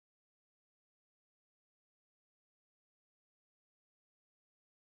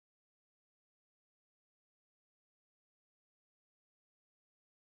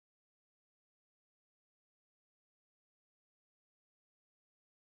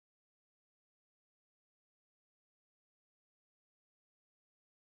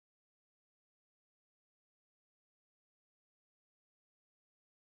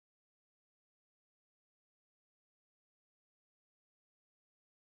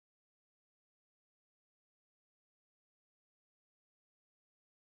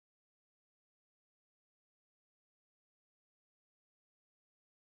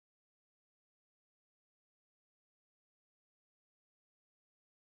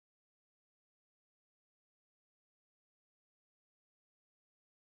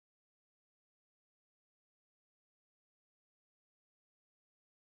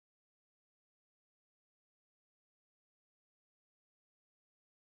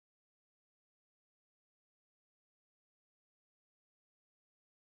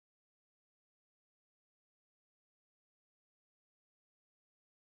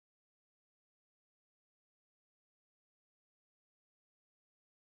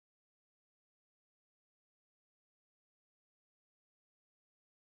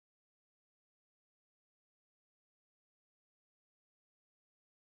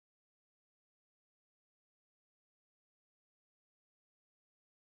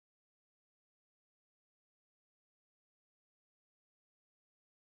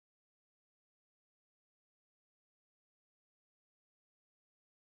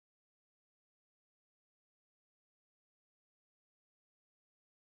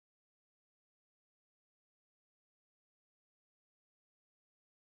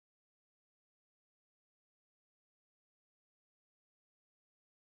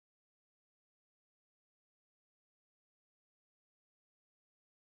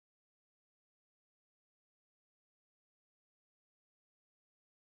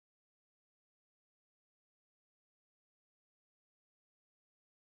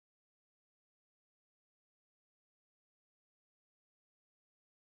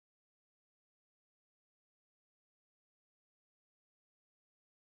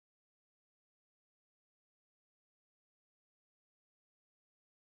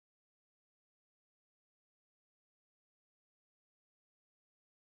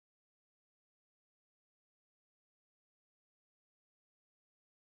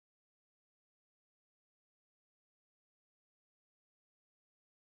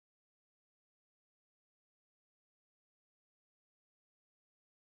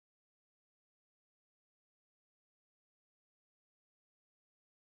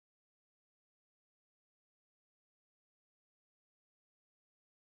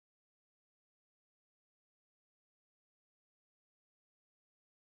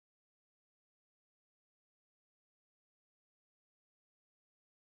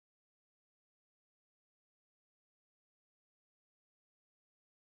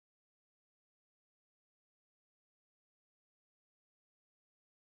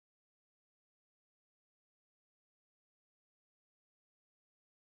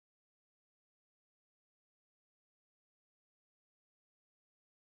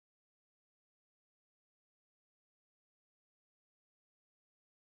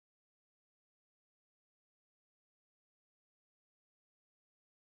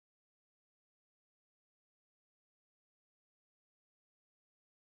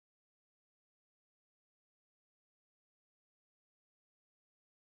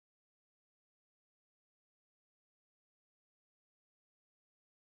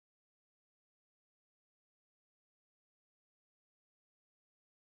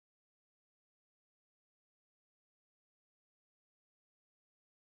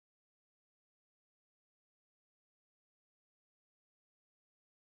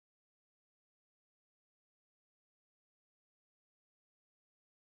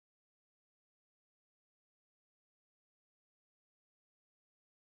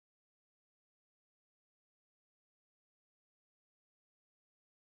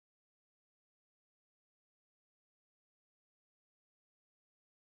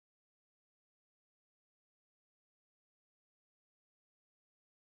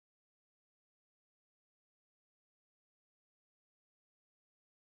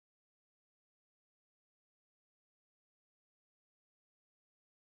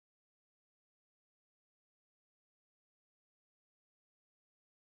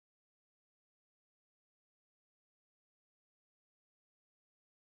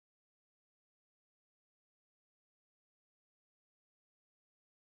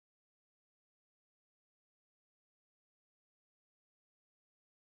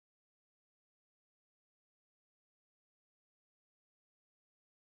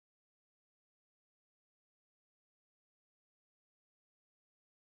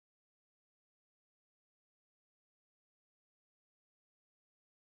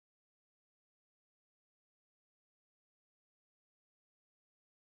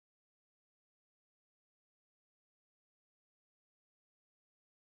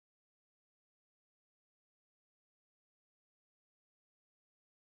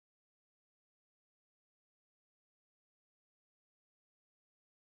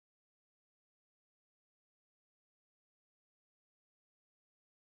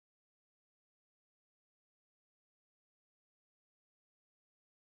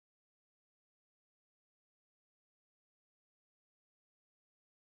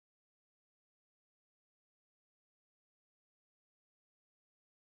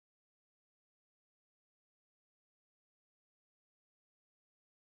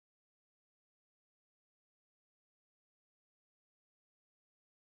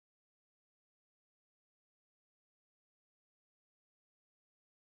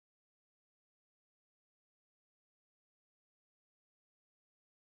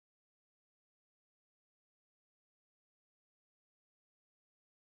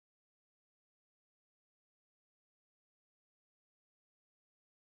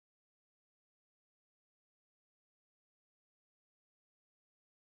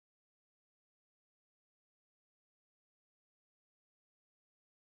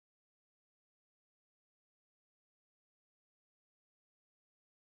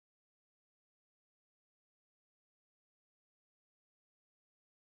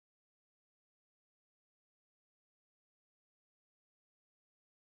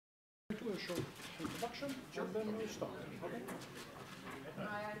do a short introduction and then we'll start. Okay?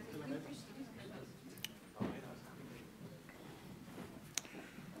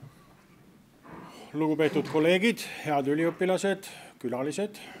 Lugupeetud kolleegid, head üliõpilased,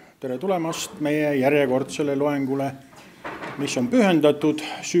 külalised, tere tulemast meie järjekordsele loengule, mis on pühendatud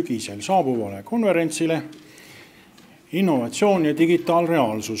sügisel saabuvale konverentsile Innovatsioon ja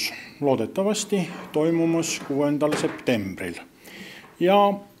digitaalreaalsus, loodetavasti toimumas 6. septembril. Ja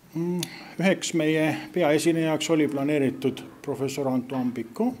üheks meie peaesinejaks oli planeeritud professor Antoine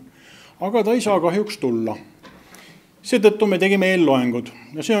Picon, aga ta ei saa kahjuks tulla. Seetõttu me tegime eelloengud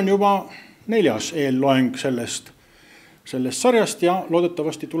ja see on juba 4. eelloeng sellest sarjast ja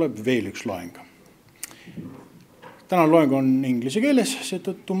loodetavasti tuleb veel üks loeng. Täna loeng on inglise keeles,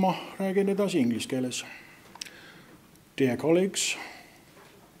 seetõttu ma räägin edasi inglise keeles. Dear colleagues,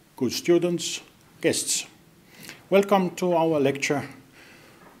 good students, guests, welcome to our lecture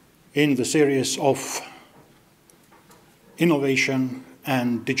in the series of Innovation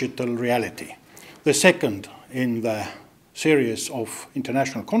and Digital Reality, the second in the series of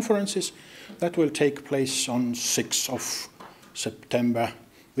international conferences that will take place on 6th of September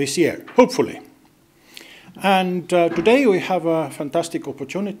this year, hopefully. And today we have a fantastic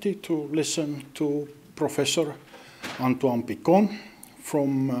opportunity to listen to Professor Antoine Picon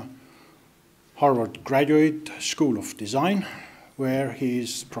from Harvard Graduate School of Design, where he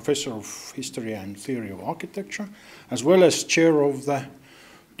is Professor of History and Theory of Architecture, as well as chair of the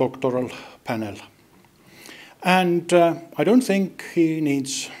doctoral panel. And I don't think he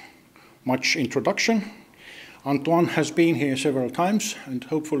needs much introduction. Antoine has been here several times and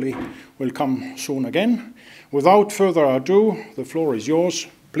hopefully will come soon again. Without further ado, the floor is yours.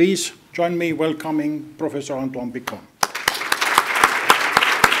 Please join me welcoming Professor Antoine Picon.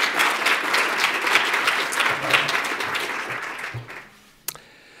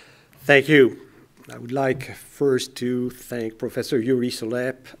 Thank you. I would like first to thank Professor Jüri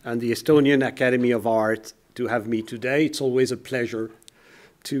Solep and the Estonian Academy of Art to have me today. It's always a pleasure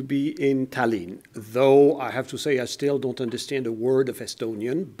to be in Tallinn, though I have to say I still don't understand a word of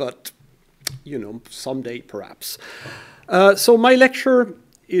Estonian, but, you know, someday perhaps. So my lecture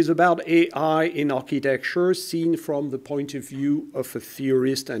is about AI in architecture seen from the point of view of a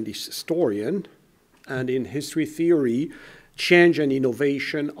theorist and historian. And in history theory, change and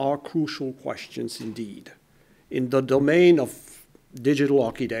innovation are crucial questions indeed. In the domain of digital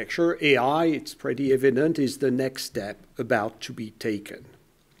architecture, AI, it's pretty evident, is the next step about to be taken.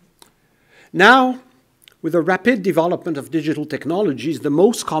 Now, with the rapid development of digital technologies, the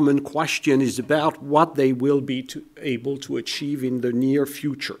most common question is about what they will be able to achieve in the near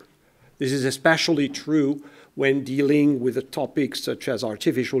future. This is especially true when dealing with a topic such as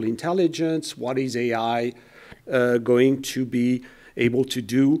artificial intelligence. What is AI going to be able to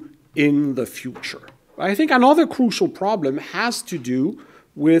do in the future? I think another crucial problem has to do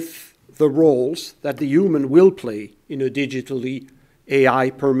with the roles that the human will play in a digitally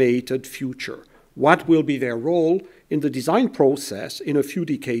AI-permeated future. What will be their role in the design process in a few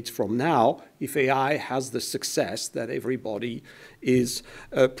decades from now if AI has the success that everybody is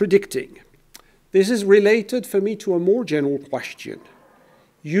predicting? This is related for me to a more general question.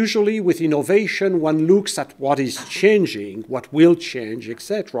 Usually with innovation, one looks at what is changing, what will change,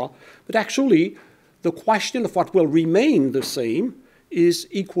 etc. But actually, the question of what will remain the same is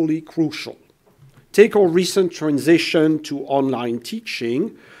equally crucial. Take our recent transition to online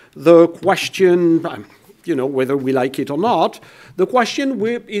teaching. The question, you know, whether we like it or not, the question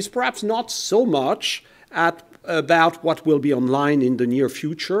is perhaps not so much about what will be online in the near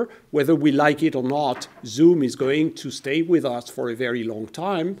future, whether we like it or not. Zoom is going to stay with us for a very long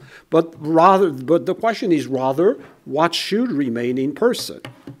time, but the question is rather what should remain in person.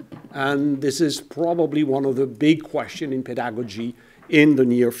 And this is probably one of the big questions in pedagogy in the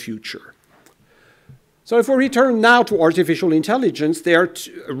near future. So if we return now to artificial intelligence, there are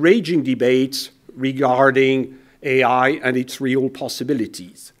raging debates regarding AI and its real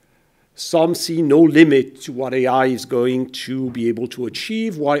possibilities. Some see no limit to what AI is going to be able to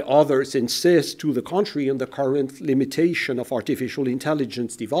achieve, while others insist to the contrary on the current limitation of artificial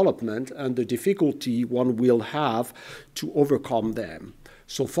intelligence development and the difficulty one will have to overcome them.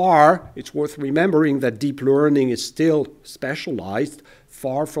 So far, it's worth remembering that deep learning is still specialized,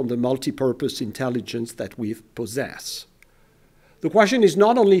 far from the multi-purpose intelligence that we possess. The question is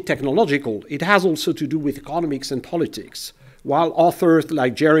not only technological, it has also to do with economics and politics. While authors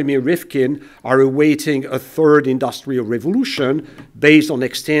like Jeremy Rifkin are awaiting a third industrial revolution based on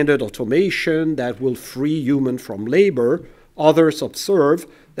extended automation that will free humans from labor, others observe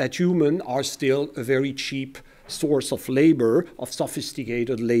that humans are still a very cheap source of labor, of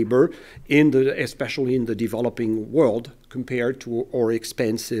sophisticated labor, especially in the developing world, compared to our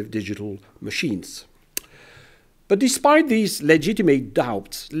expensive digital machines. But despite these legitimate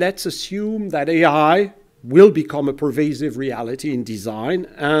doubts, let's assume that AI will become a pervasive reality in design,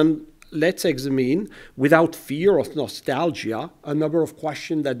 and let's examine, without fear of nostalgia, a number of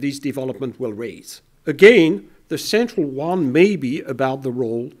questions that this development will raise. Again, the central one may be about the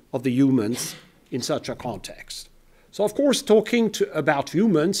role of the humans in such a context. So, of course, talking about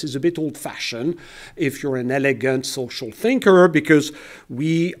humans is a bit old-fashioned if you're an elegant social thinker, because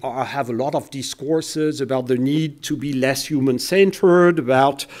we have a lot of discourses about the need to be less human-centered,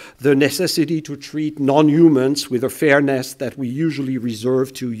 about the necessity to treat non-humans with a fairness that we usually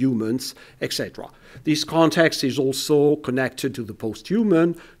reserve to humans, etc. This context is also connected to the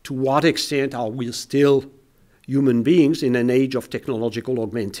post-human. To what extent are we still human beings in an age of technological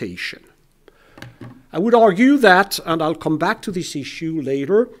augmentation? I would argue that, and I'll come back to this issue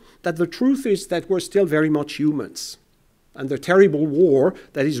later, that the truth is that we're still very much humans. And the terrible war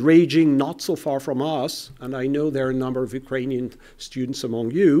that is raging not so far from us, and I know there are a number of Ukrainian students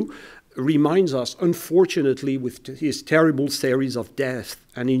among you, reminds us, unfortunately, with his terrible series of deaths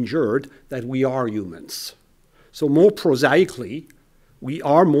and injured, that we are humans. So more prosaically, we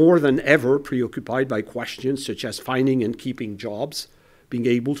are more than ever preoccupied by questions such as finding and keeping jobs, being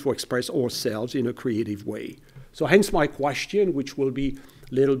able to express ourselves in a creative way. So hence my question, which will be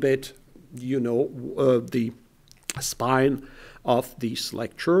a little bit, the spine of this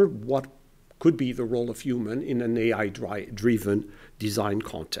lecture: what could be the role of human in an AI-driven design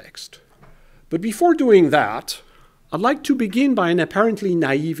context? But before doing that, I'd like to begin by an apparently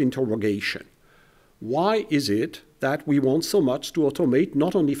naive interrogation. Why is it that we want so much to automate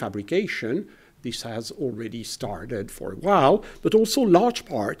not only fabrication, this has already started for a while, but also large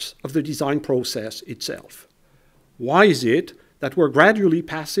parts of the design process itself? Why is it that we're gradually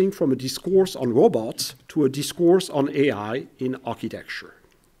passing from a discourse on robots to a discourse on AI in architecture?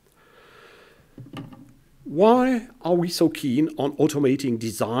 Why are we so keen on automating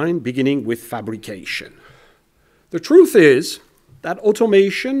design, beginning with fabrication? The truth is that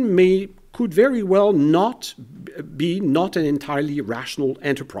automation could very well not an entirely rational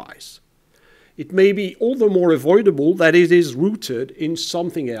enterprise. It may be all the more avoidable that it is rooted in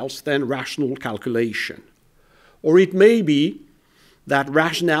something else than rational calculation. Or it may be that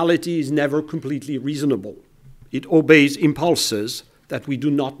rationality is never completely reasonable. It obeys impulses that we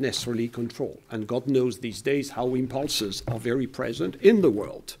do not necessarily control. And God knows these days how impulses are very present in the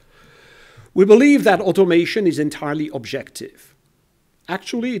world. We believe that automation is entirely objective.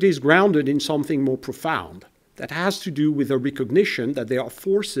 Actually, it is grounded in something more profound that has to do with a recognition that there are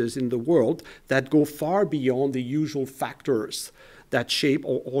forces in the world that go far beyond the usual factors that shape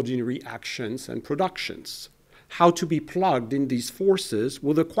our ordinary actions and productions. How to be plugged in these forces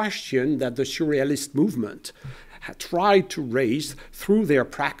was a question that the Surrealist movement had tried to raise through their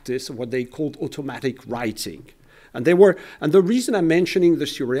practice of what they called automatic writing. And the reason I'm mentioning the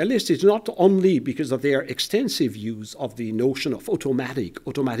Surrealists is not only because of their extensive use of the notion of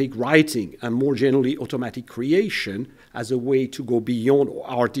automatic writing, and more generally automatic creation as a way to go beyond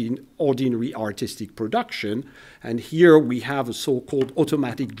ordinary artistic production. And here we have a so-called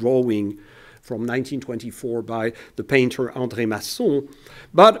automatic drawing from 1924 by the painter André Masson.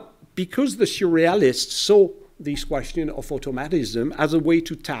 But because the Surrealists saw this question of automatism as a way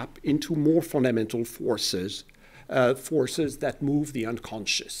to tap into more fundamental forces that move the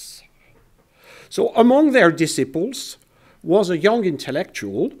unconscious. So among their disciples was a young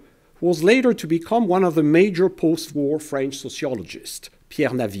intellectual who was later to become one of the major post-war French sociologists, Pierre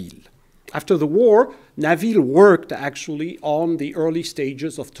Naville. After the war, Naville worked actually on the early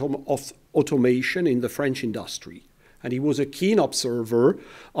stages of automation in the French industry. And he was a keen observer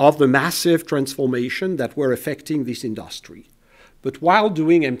of the massive transformation that were affecting this industry. But while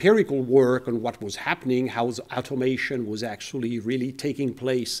doing empirical work on what was happening, how automation was actually really taking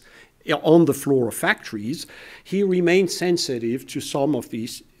place on the floor of factories, he remained sensitive to some of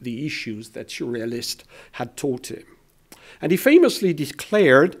the issues that Surrealists had taught him. And he famously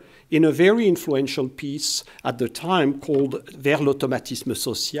declared in a very influential piece at the time called Vers l'automatisme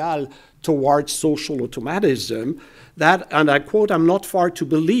social, towards social automatism, that, and I quote, "I'm not far to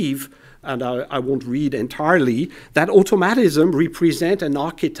believe," and I won't read entirely, "that automatism represents an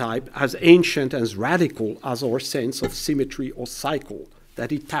archetype as ancient and as radical as our sense of symmetry or cycle,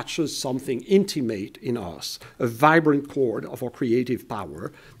 that it touches something intimate in us, a vibrant chord of our creative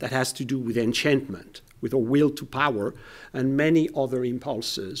power that has to do with enchantment, with our will to power, and many other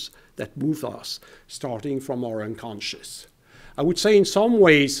impulses that move us, starting from our unconscious." I would say in some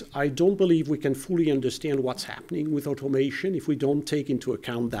ways, I don't believe we can fully understand what's happening with automation if we don't take into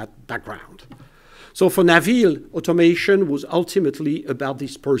account that background. So for Naville, automation was ultimately about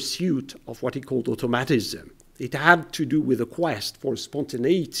this pursuit of what he called automatism. It had to do with a quest for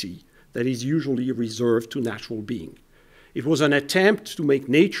spontaneity that is usually reserved to natural being. It was an attempt to make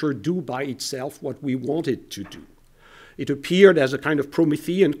nature do by itself what we want it to do. It appeared as a kind of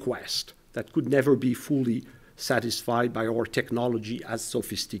Promethean quest that could never be fully satisfied by our technology as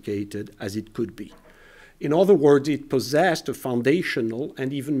sophisticated as it could be. In other words, it possessed a foundational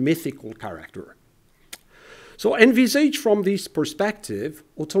and even mythical character. So envisaged from this perspective,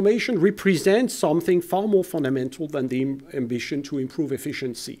 automation represents something far more fundamental than the ambition to improve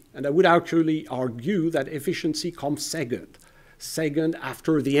efficiency. And I would actually argue that efficiency comes second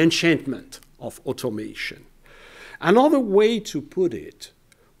after the enchantment of automation. Another way to put it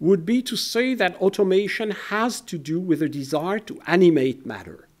would be to say that automation has to do with a desire to animate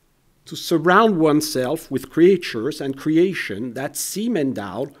matter, to surround oneself with creatures and creation that seem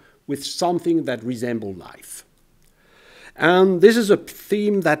endowed with something that resembles life. And this is a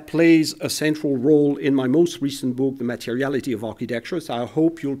theme that plays a central role in my most recent book, The Materiality of Architecture. So I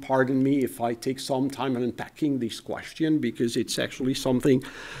hope you'll pardon me if I take some time on unpacking this question, because it's actually something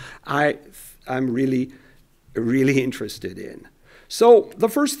I'm really interested in. So the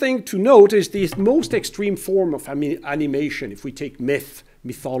first thing to note is the most extreme form of animation, if we take myth,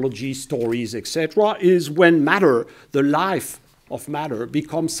 mythology, stories, etc., is when matter, the life of matter,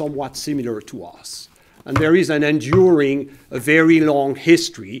 becomes somewhat similar to us. And there is an enduring, a very long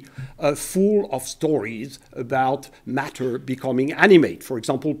history full of stories about matter becoming animate. For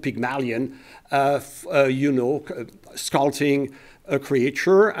example, Pygmalion, sculpting a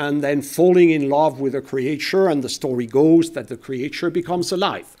creature and then falling in love with a creature, and the story goes that the creature becomes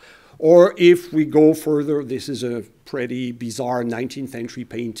alive. Or if we go further, this is a pretty bizarre 19th century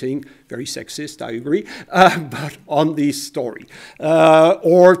painting, very sexist, I agree, but on this story.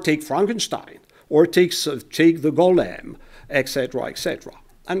 Or take Frankenstein. Or take the golem, etc., etc.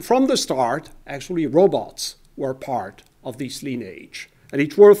 And from the start, actually, robots were part of this lineage. And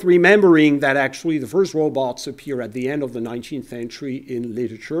it's worth remembering that actually the first robots appear at the end of the 19th century in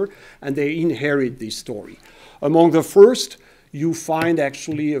literature, and they inherit this story. Among the first, you find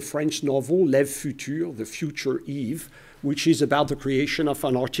actually a French novel, L'Ève future, The Future Eve, which is about the creation of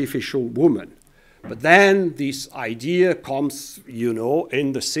an artificial woman. But then this idea comes,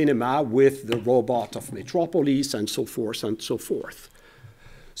 in the cinema with the robot of Metropolis and so forth and so forth.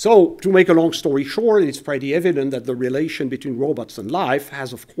 So to make a long story short, it's pretty evident that the relation between robots and life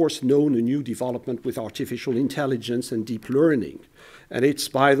has, of course, known a new development with artificial intelligence and deep learning. And it's,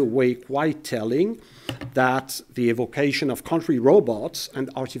 by the way, quite telling that the evocation of country robots and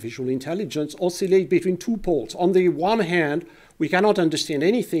artificial intelligence oscillate between two poles. On the one hand, we cannot understand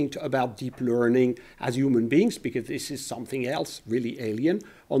anything about deep learning as human beings because this is something else, really alien.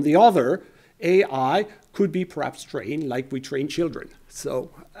 On the other, AI could be perhaps trained like we train children. So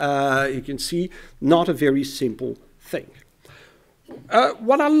you can see, not a very simple thing.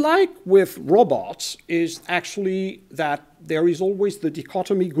 What I like with robots is actually that there is always the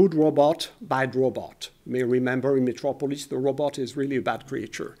dichotomy good robot, bad robot. You may remember in Metropolis, the robot is really a bad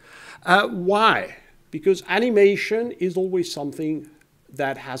creature. Why? Because animation is always something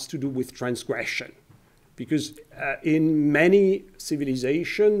that has to do with transgression. Because in many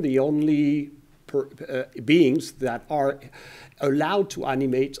civilizations, the only beings that are allowed to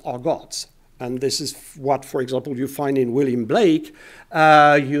animate are gods. And this is what, for example, you find in William Blake,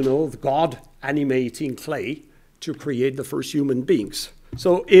 the god animating clay to create the first human beings.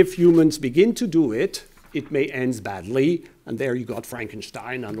 So if humans begin to do it, it may end badly, and there you got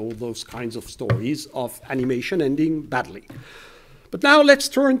Frankenstein and all those kinds of stories of animation ending badly. But now let's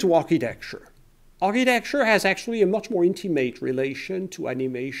turn to architecture. Architecture has actually a much more intimate relation to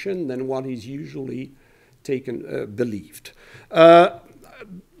animation than what is usually believed.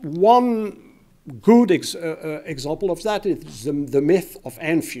 One good example of that is the myth of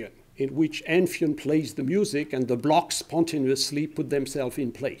Amphion, in which Amphion plays the music and the blocks spontaneously put themselves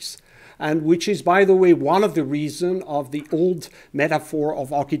in place. And which is, by the way, one of the reasons of the old metaphor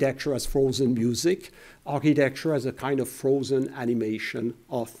of architecture as frozen music, architecture as a kind of frozen animation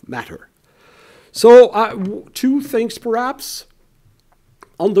of matter. So two things perhaps.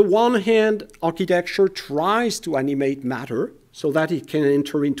 On the one hand, architecture tries to animate matter so that it can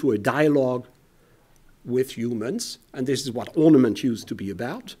enter into a dialogue with humans, and this is what ornament used to be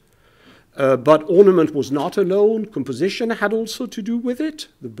about. But ornament was not alone. Composition had also to do with it.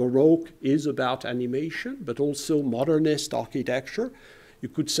 The Baroque is about animation, but also modernist architecture You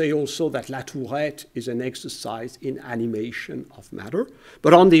could say also that La Tourette is an exercise in animation of matter.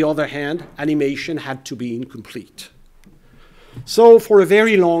 But on the other hand, animation had to be incomplete. So for a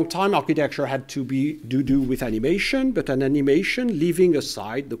very long time, architecture had to do with animation, but an animation leaving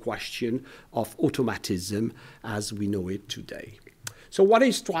aside the question of automatism as we know it today. So what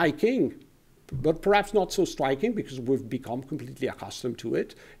is striking, but perhaps not so striking because we've become completely accustomed to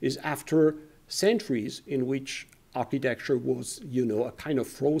it, is after centuries in which architecture was, you know, a kind of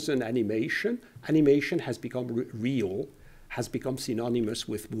frozen animation, animation has become real, has become synonymous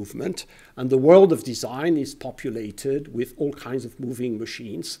with movement, and the world of design is populated with all kinds of moving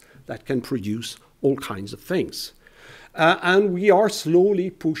machines that can produce all kinds of things. And we are slowly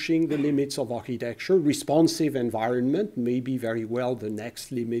pushing the limits of architecture. Responsive environment may be very well the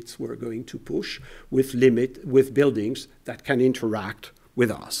next limits we're going to push with buildings that can interact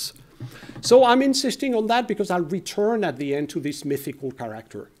with us. So I'm insisting on that because I'll return at the end to this mythical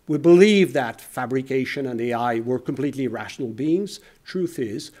character. We believe that fabrication and AI were completely rational beings. Truth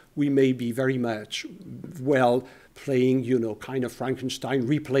is, we may be very much, well, playing, you know, kind of Frankenstein,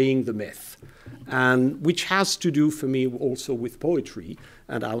 replaying the myth, and which has to do for me also with poetry,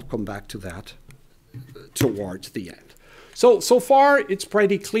 and I'll come back to that towards the end. So far, it's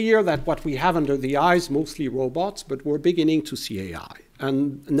pretty clear that what we have under the eye is mostly robots, but we're beginning to see AI.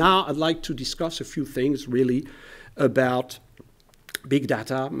 And now I'd like to discuss a few things really about big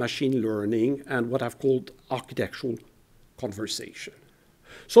data, machine learning, and what I've called architectural conversation.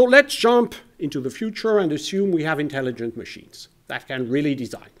 So let's jump into the future and assume we have intelligent machines that can really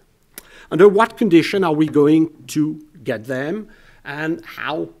design. Under what condition are we going to get them, and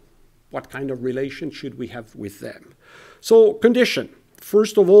what kind of relation should we have with them? So condition.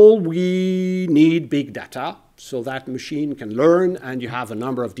 First of all, we need big data so that machine can learn, and you have a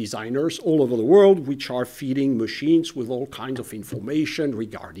number of designers all over the world which are feeding machines with all kinds of information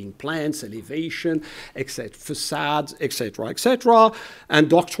regarding plans, elevation, facades, etc., and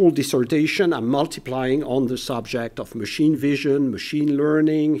doctoral dissertation are multiplying on the subject of machine vision, machine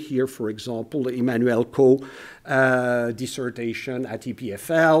learning. Here, for example, Emmanuel Coe dissertation at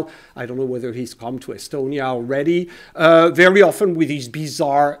EPFL. I don't know whether he's come to Estonia already. Very often with these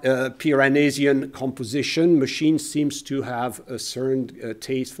bizarre Pyrenean composition, machine seems to have a certain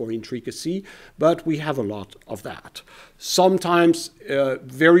taste for intricacy, but we have a lot of that. Sometimes,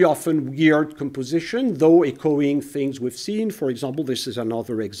 very often weird composition, though echoing things we've seen. For example, this is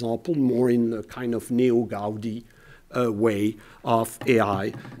another example, more in a kind of neo-Gaudi way of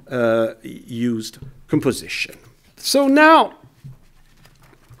AI used composition. So now,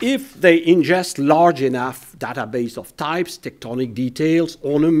 if they ingest large enough database of types, tectonic details,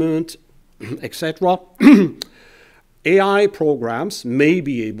 ornament, etc., AI programs may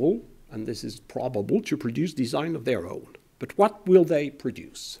be able, and this is probable, to produce design of their own. But what will they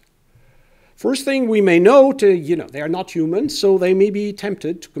produce? First thing we may note, they are not humans, so they may be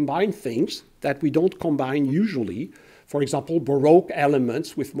tempted to combine things that we don't combine usually. For example, Baroque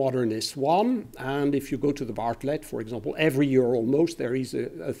elements with modernist one. And if you go to the Bartlett, for example, every year almost there is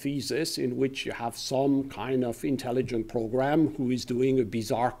a thesis in which you have some kind of intelligent program who is doing a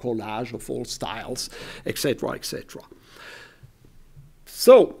bizarre collage of all styles, etc., etc.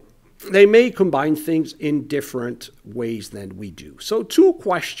 So they may combine things in different ways than we do. So two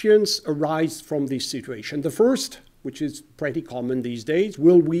questions arise from this situation. The first, which is pretty common these days,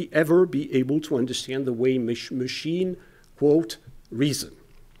 will we ever be able to understand the way machine, quote, reason?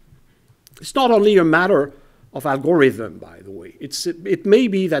 It's not only a matter of algorithm, by the way. It may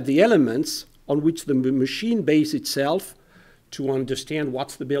be that the elements on which the machine bases itself to understand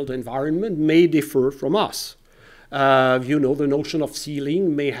what's the built environment may differ from us. The notion of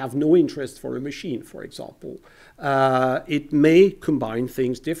ceiling may have no interest for a machine, for example. It may combine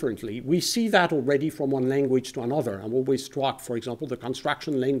things differently. We see that already from one language to another. I'm always struck, for example, the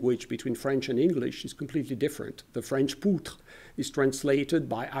construction language between French and English is completely different. The French poutre is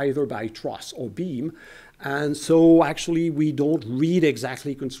translated either by truss or beam. And so actually we don't read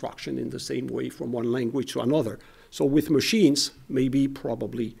exactly construction in the same way from one language to another. So with machines, maybe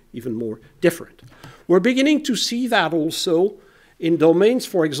probably even more different. We're beginning to see that also in domains.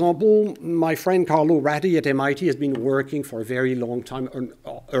 For example, my friend Carlo Ratti at MIT has been working for a very long time on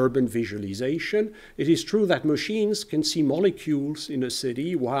urban visualization. It is true that machines can see molecules in a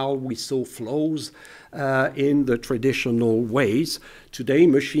city while we saw flows in the traditional ways. Today,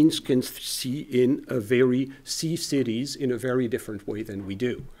 machines can see cities in a very different way than we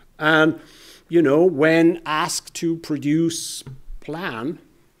do. And when asked to produce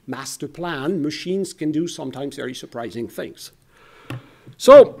master plan, machines can do sometimes very surprising things.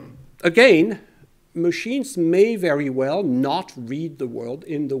 So, again, machines may very well not read the world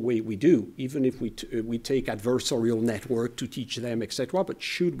in the way we do, even if we take adversarial network to teach them, etc. But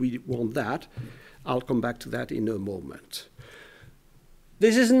should we want that? I'll come back to that in a moment.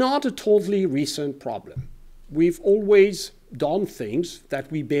 This is not a totally recent problem. We've always done things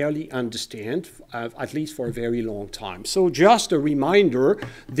that we barely understand, at least for a very long time. So just a reminder,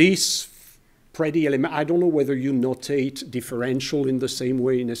 this pretty element, I don't know whether you notate differential in the same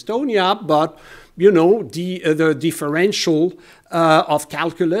way in Estonia, but you know, the differential of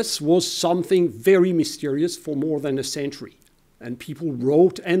calculus was something very mysterious for more than a century. And people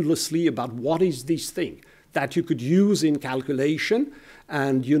wrote endlessly about what is this thing that you could use in calculation.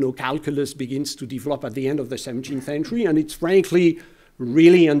 And you know, calculus begins to develop at the end of the 17th century, and it's frankly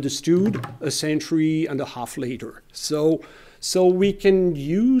really understood a century and a half later. So we can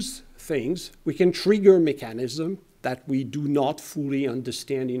use things, we can trigger mechanisms that we do not fully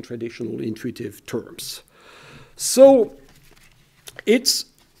understand in traditional intuitive terms. So it's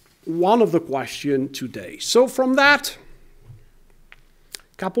one of the questions today. So from that,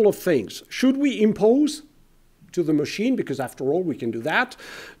 couple of things. Should we impose to the machine, because after all we can do that,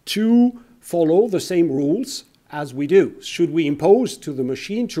 to follow the same rules as we do? Should we impose to the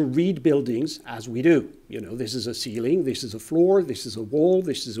machine to read buildings as we do? You know, this is a ceiling, this is a floor, this is a wall,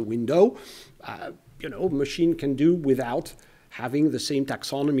 this is a window. You know, machine can do without having the same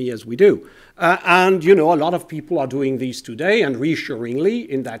taxonomy as we do. And, you know, a lot of people are doing these today, and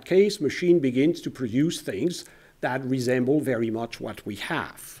reassuringly, in that case, machine begins to produce things that resemble very much what we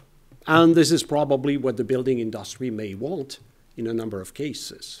have. And this is probably what the building industry may want in a number of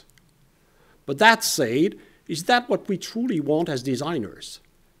cases. But that said, is that what we truly want as designers?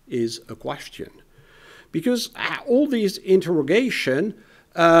 Is a question. Because all these interrogation,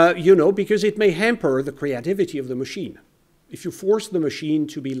 you know, because it may hamper the creativity of the machine. If you force the machine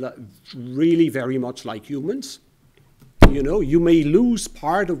to be really very much like humans, you know, you may lose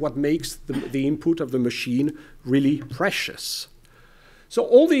part of what makes the input of the machine really precious. So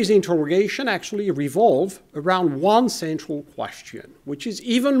all these interrogations actually revolve around one central question, which is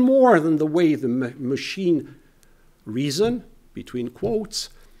even more than the way the machine reason, between quotes.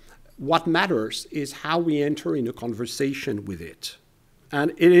 What matters is how we enter in a conversation with it.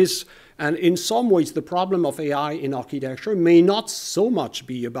 And in some ways, the problem of AI in architecture may not so much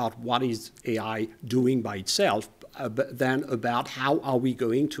be about what is AI doing by itself, than about how are we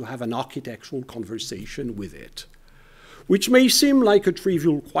going to have an architectural conversation with it. Which may seem like a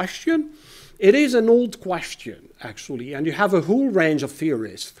trivial question. It is an old question, actually, and you have a whole range of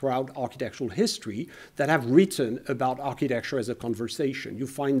theorists throughout architectural history that have written about architecture as a conversation. You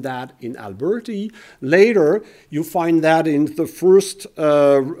find that in Alberti. Later, you find that in the first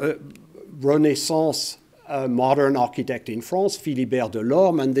Renaissance modern architect in France, Philibert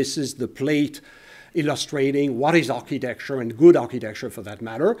Delorme, and this is the plate illustrating what is architecture, and good architecture for that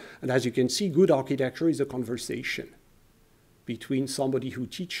matter. And as you can see, good architecture is a conversation between somebody who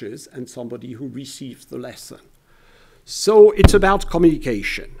teaches and somebody who receives the lesson. So it's about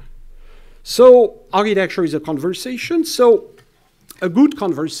communication. So architecture is a conversation. So a good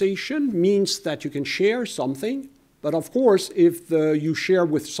conversation means that you can share something. But of course, if you share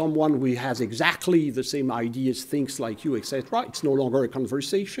with someone who has exactly the same ideas, thinks like you, etc., it's no longer a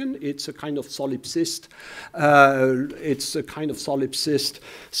conversation. It's a kind of solipsist. It's a kind of solipsist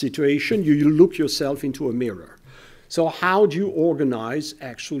situation. You look yourself into a mirror. So how do you organize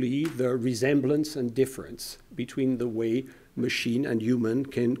actually the resemblance and difference between the way machine and human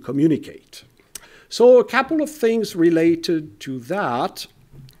can communicate? So a couple of things related to that.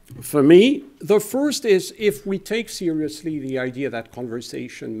 For me, the first is if we take seriously the idea that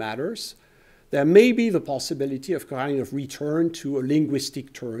conversation matters, there may be the possibility of kind of return to a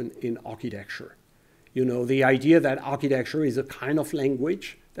linguistic turn in architecture. You know, the idea that architecture is a kind of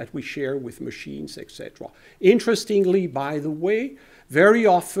language that we share with machines, etc. Interestingly, by the way, very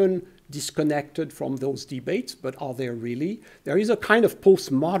often disconnected from those debates, but are there really? There is a kind of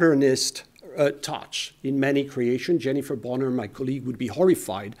postmodernist touch in many creations. Jennifer Bonner, my colleague, would be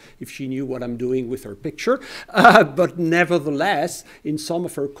horrified if she knew what I'm doing with her picture. But nevertheless, in some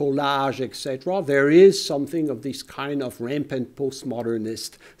of her collage, etc., there is something of this kind of rampant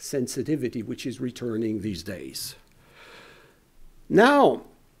postmodernist sensitivity which is returning these days. Now,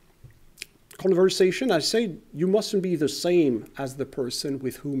 conversation, I say, you mustn't be the same as the person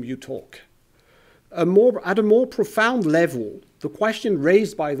with whom you talk. At a more profound level, the question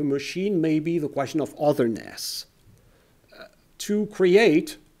raised by the machine may be the question of otherness. To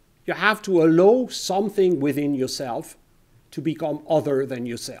create, you have to allow something within yourself to become other than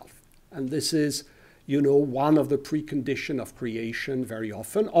yourself. And this is, you know, one of the preconditions of creation very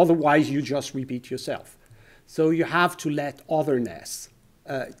often. Otherwise, you just repeat yourself. So you have to let otherness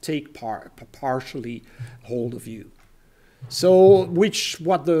take partially hold of you. So,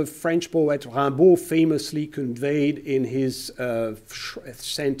 what the French poet Rimbaud famously conveyed in his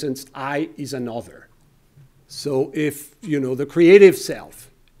sentence, I is another. So if, you know, the creative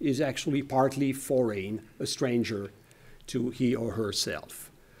self is actually partly foreign, a stranger to he or herself.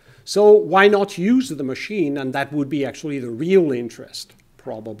 So why not use the machine? And that would be actually the real interest,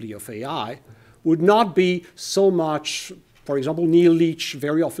 probably, of AI, would not be so much, for example, Neil Leach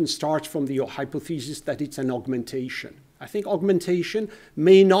very often starts from the hypothesis that it's an augmentation. I think augmentation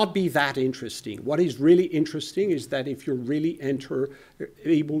may not be that interesting. What is really interesting is that if you're really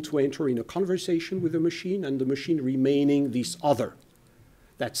able to enter in a conversation with the machine and the machine remaining this other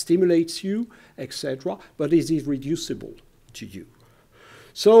that stimulates you, etc., but is irreducible to you.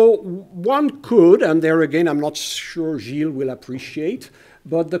 So one could, and there again I'm not sure Gilles will appreciate,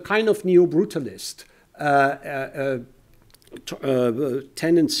 but the kind of neo-brutalist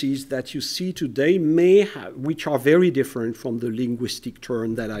tendencies that you see today may have, which are very different from the linguistic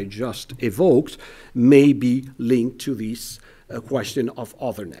turn that I just evoked, may be linked to this question of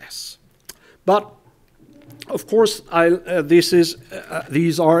otherness. But of course,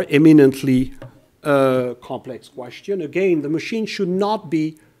 these are eminently complex questions. Again, the machine should not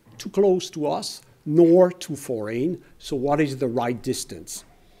be too close to us, nor too foreign. So what is the right distance?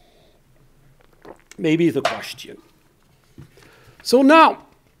 Maybe the question. So now,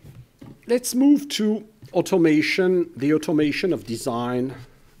 let's move to automation, the automation of design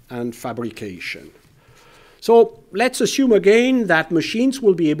and fabrication. So let's assume again that machines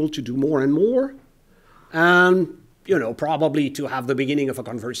will be able to do more and more, and you know, probably to have the beginning of a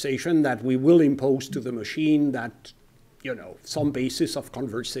conversation that we will impose to the machine that, you know, some basis of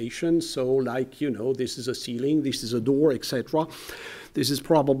conversation. So like, you know, this is a ceiling, this is a door, etc. This is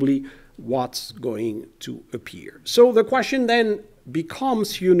probably what's going to appear. So the question then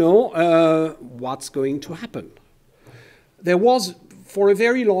becomes, you know, what's going to happen? There was, for a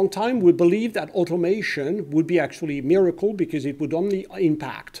very long time, we believed that automation would be actually a miracle because it would only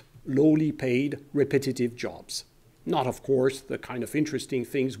impact lowly paid, repetitive jobs. Not, of course, the kind of interesting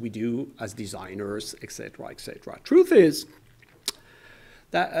things we do as designers, etc., etc. Truth is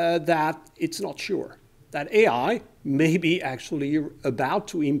that it's not sure. That AI may be actually about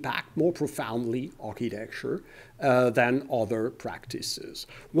to impact more profoundly architecture than other practices.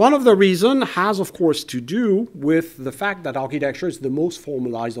 One of the reasons has, of course, to do with the fact that architecture is the most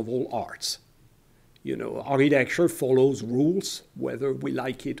formalized of all arts. You know, architecture follows rules, whether we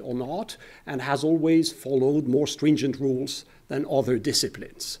like it or not, and has always followed more stringent rules than other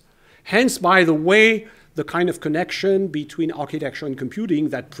disciplines. Hence, by the way, the kind of connection between architecture and computing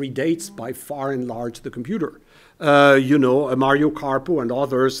that predates by far and large the computer. You know, Mario Carpo and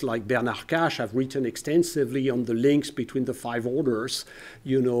others like Bernard Cache have written extensively on the links between the 5 orders,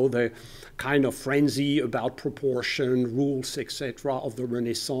 you know, the kind of frenzy about proportion, rules, etc. of the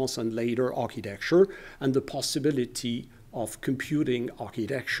Renaissance and later architecture, and the possibility of computing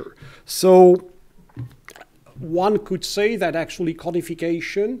architecture. So one could say that actually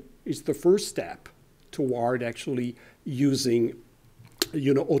codification is the first step toward actually using,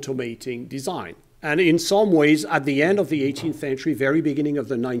 you know, automating design. And in some ways, at the end of the 18th century, very beginning of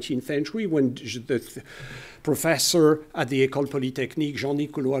the 19th century, when the professor at the Ecole Polytechnique,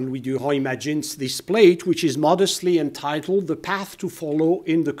 Jean-Nicolas Louis Durand, imagines this plate, which is modestly entitled "The Path to Follow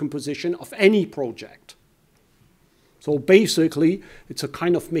in the Composition of Any Project." So basically, it's a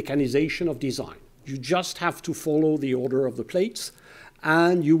kind of mechanization of design. You just have to follow the order of the plates,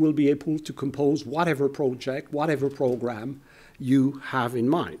 and you will be able to compose whatever project, whatever program you have in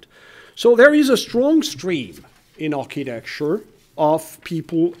mind. So there is a strong stream in architecture of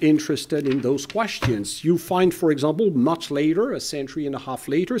people interested in those questions. You find, for example, much later, a century and a half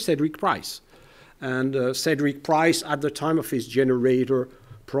later, Cedric Price. And Cedric Price, at the time of his generator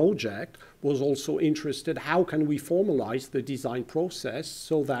project, was also interested, how can we formalize the design process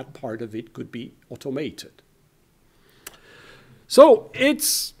so that part of it could be automated? So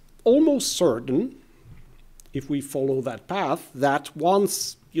it's almost certain, if we follow that path, that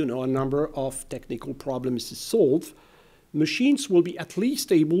once, you know, a number of technical problems is solved, machines will be at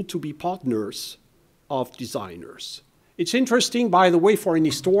least able to be partners of designers. It's interesting, by the way, for an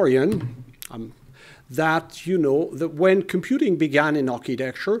historian, that, you know, that when computing began in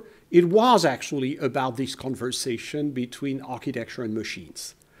architecture, it was actually about this conversation between architecture and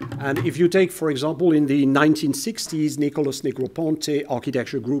machines. And if you take, for example, in the 1960s, Nicolas Negroponte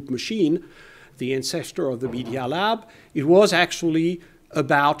architecture group machine, the ancestor of the Media Lab, it was actually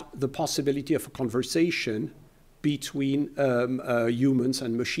about the possibility of a conversation between humans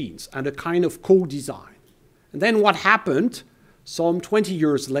and machines, and a kind of co-design. And then what happened, some 20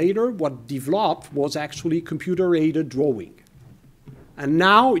 years later, what developed was actually computer-aided drawing. And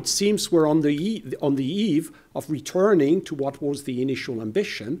now it seems we're on the eve of returning to what was the initial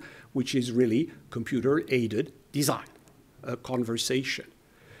ambition, which is really computer-aided design, a conversation.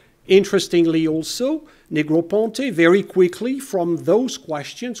 Interestingly also, Negroponte very quickly from those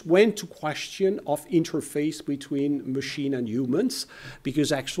questions went to question of interface between machine and humans,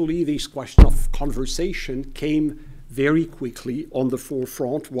 because actually this question of conversation came very quickly on the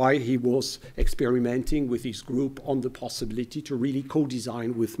forefront while he was experimenting with his group on the possibility to really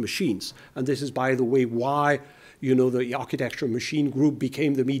co-design with machines. And this is, by the way, why, you know, the architecture machine group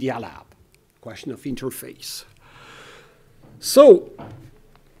became the Media Lab, question of interface. So,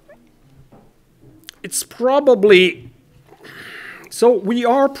 it's probably, so we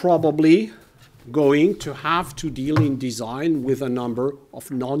are probably going to have to deal in design with a number of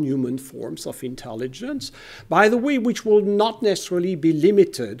non-human forms of intelligence, by the way, which will not necessarily be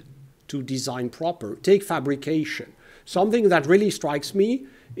limited to design proper. Take fabrication. Something that really strikes me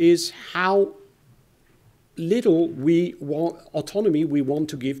is how little autonomy we want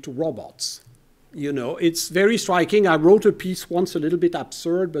to give to robots. You know, it's very striking. I wrote a piece once a little bit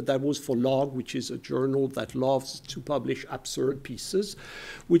absurd, but that was for Log, which is a journal that loves to publish absurd pieces,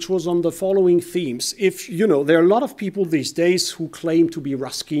 which was on the following themes. If, you know, there are a lot of people these days who claim to be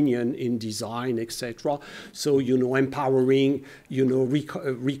Ruskinian in design, etc. So, you know, empowering, you know,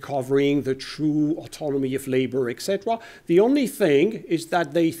 recovering the true autonomy of labor, etc. The only thing is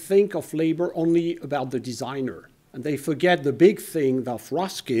that they think of labor only about the designer. And they forget the big thing of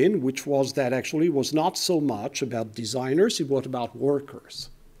Ruskin, which was that actually was not so much about designers, it was about workers.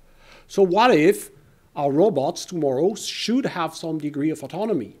 So what if our robots tomorrow should have some degree of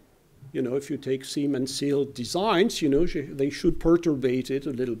autonomy? You know, if you take Siemens Seal designs, you know, they should perturbate it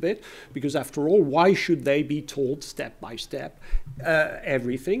a little bit, because after all, why should they be told step by step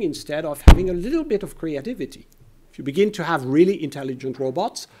everything instead of having a little bit of creativity? If you begin to have really intelligent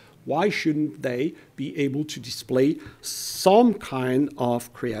robots, why shouldn't they be able to display some kind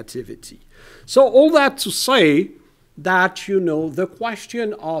of creativity? So all that to say that, you know, the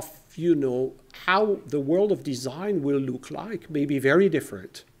question of, you know, how the world of design will look like may be very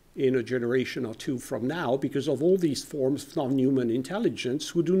different in a generation or two from now, because of all these forms of non-human intelligence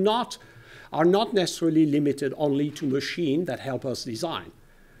who are not necessarily limited only to machine that help us design,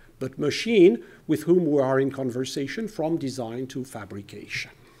 but machine with whom we are in conversation from design to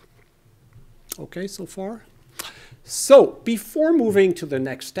fabrication. Okay, so far? So, before moving to the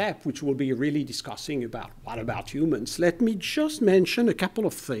next step, which we'll be really discussing about what about humans, let me just mention a couple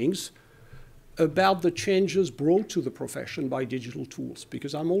of things about the changes brought to the profession by digital tools,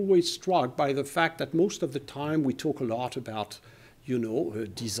 because I'm always struck by the fact that most of the time we talk a lot about, you know,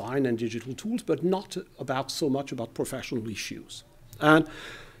 design and digital tools, but not about so much about professional issues. And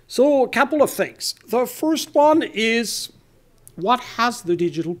so, a couple of things. The first one is, what has the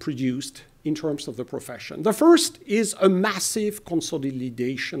digital produced in terms of the profession? The first is a massive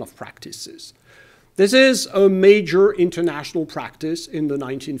consolidation of practices. This is a major international practice in the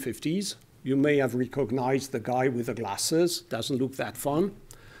 1950s. You may have recognized the guy with the glasses. Doesn't look that fun.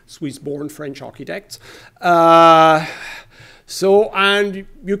 Swiss-born French architect. And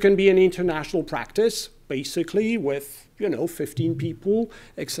you can be an international practice, basically, with, you know, 15 people,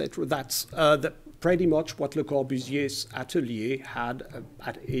 etc. That's pretty much what Le Corbusier's atelier had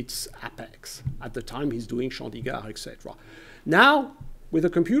at its apex. At the time, he's doing Chandigarh, etc. Now, with a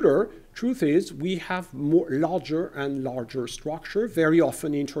computer, truth is we have larger and larger structure, very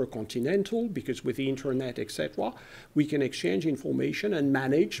often intercontinental, because with the internet, etc., we can exchange information and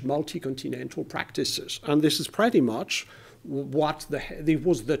manage multi-continental practices. And this is pretty much what it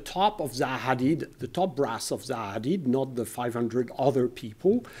was the top of Zaha Hadid, the top brass of Zaha Hadid, not the 500 other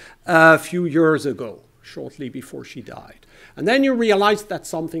people, a few years ago, shortly before she died. And then you realize that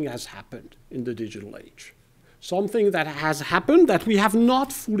something has happened in the digital age. Something that has happened that we have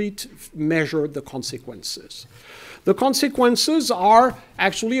not fully measured the consequences. The consequences are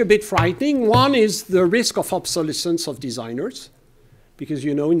actually a bit frightening. One is the risk of obsolescence of designers, because,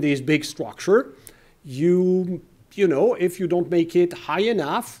 you know, in this big structure, you know, if you don't make it high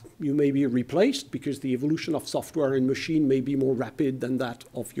enough, you may be replaced, because the evolution of software and machine may be more rapid than that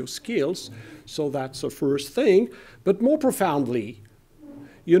of your skills. So that's the first thing. But more profoundly,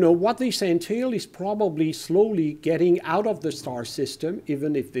 you know, what this entails is probably slowly getting out of the star system,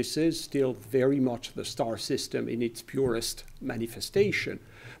 even if this is still very much the star system in its purest manifestation.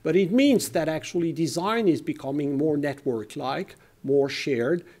 But it means that actually design is becoming more network-like, more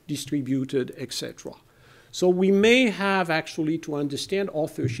shared, distributed, etc. So we may have actually to understand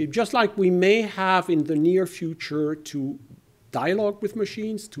authorship, just like we may have in the near future to dialogue with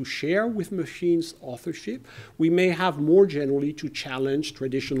machines, to share with machines authorship, we may have more generally to challenge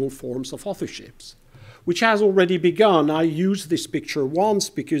traditional forms of authorships, which has already begun. I use this picture once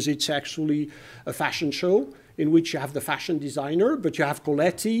because it's actually a fashion show in which you have the fashion designer, but you have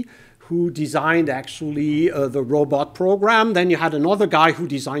Coletti, who designed actually the robot program. Then you had another guy who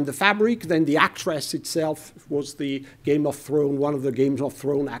designed the fabric. Then the actress itself was the Game of Thrones, one of the Games of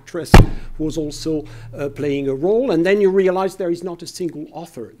Thrones actress who was also playing a role. And then you realize there is not a single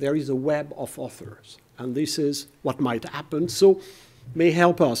author. There is a web of authors. And this is what might happen. So may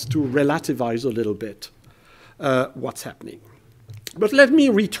help us to relativize a little bit what's happening. But let me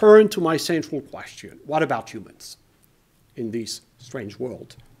return to my central question. What about humans in this strange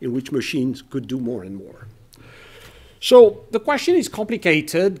world in which machines could do more and more? So the question is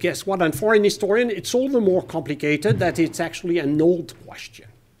complicated. Guess what? And for an historian, it's all the more complicated that it's actually an old question.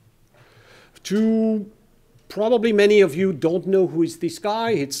 Probably many of you don't know who is this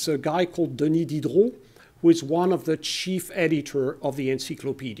guy. It's a guy called Denis Diderot, who is one of the chief editor of the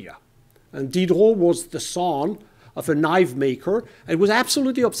encyclopedia. And Diderot was the son of a knife maker and was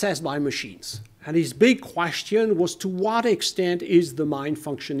absolutely obsessed by machines. And his big question was, to what extent is the mind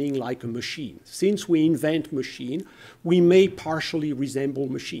functioning like a machine? Since we invent machine, we may partially resemble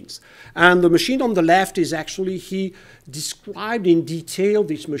machines. And the machine on the left is actually, he described in detail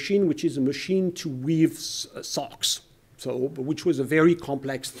this machine, which is a machine to weave socks. So, which was a very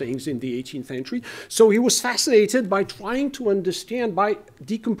complex thing in the 18th century. So he was fascinated by trying to understand, by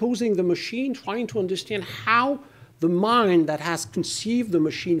decomposing the machine, trying to understand how the mind that has conceived the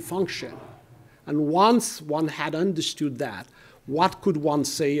machine function. And once one had understood that, what could one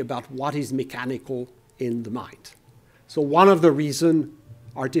say about what is mechanical in the mind? So one of the reasons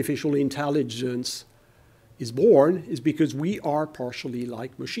artificial intelligence is born is because we are partially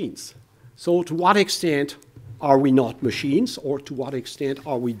like machines. So to what extent are we not machines, or to what extent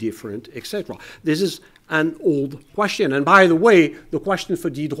are we different, etc.? This is an old question. And by the way, the question for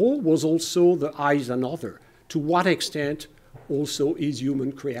Diderot was also the I is another. To what extent also is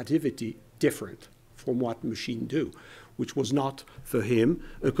human creativity different from what machines do, which was not for him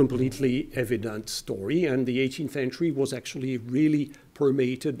a completely evident story. And the 18th century was actually really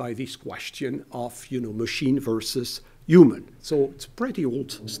permeated by this question of, machine versus human. So it's a pretty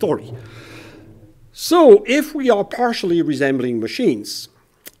old story. So if we are partially resembling machines,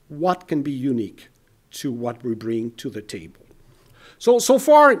 what can be unique to what we bring to the table? So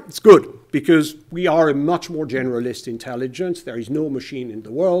far, it's good, because we are a much more generalist intelligence. There is no machine in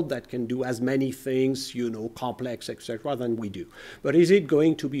the world that can do as many things, complex, etc., than we do. But is it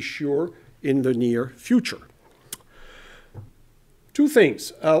going to be sure in the near future? Two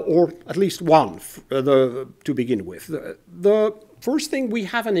things, or at least one, to begin with. The first thing, we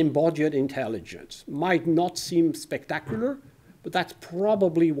have an embodied intelligence. Might not seem spectacular, but that's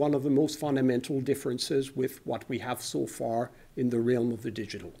probably one of the most fundamental differences with what we have so far in the realm of the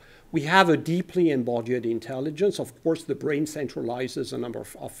digital. We have a deeply embodied intelligence. Of course, the brain centralizes a number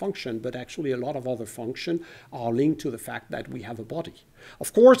of functions, but actually a lot of other functions are linked to the fact that we have a body.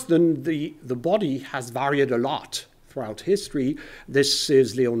 Of course, the body has varied a lot throughout history. This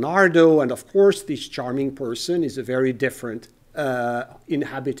is Leonardo, and of course, this charming person is a very different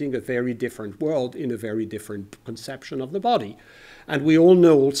inhabiting a very different world in a very different conception of the body. And we all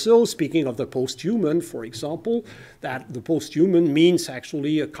know also, speaking of the post-human, for example, that the post-human means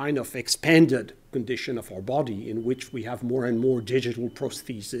actually a kind of expanded condition of our body in which we have more and more digital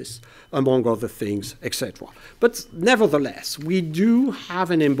prosthesis, among other things, etc. But nevertheless, we do have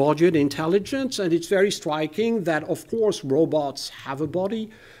an embodied intelligence, and it's very striking that, of course, robots have a body,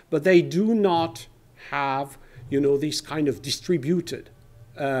 but they do not have this kind of distributed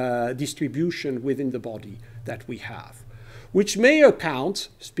distribution within the body that we have, which may account,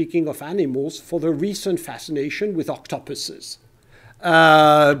 speaking of animals, for the recent fascination with octopuses.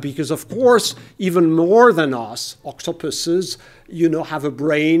 Because, of course, even more than us, octopuses, have a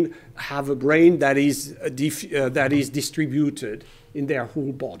brain that is distributed in their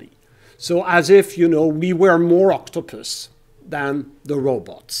whole body. So as if, we were more octopus than the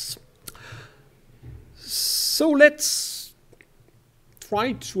robots. So let's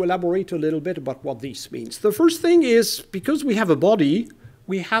try to elaborate a little bit about what this means. The first thing is, because we have a body,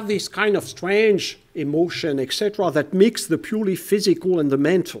 we have this kind of strange emotion, etc., that mix the purely physical and the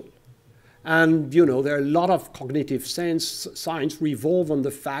mental. And, there are a lot of cognitive science revolve on the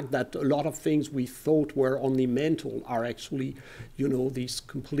fact that a lot of things we thought were only mental are actually, this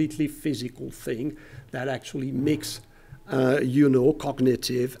completely physical thing that actually mix you know,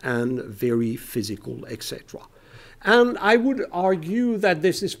 cognitive and very physical, etc. And I would argue that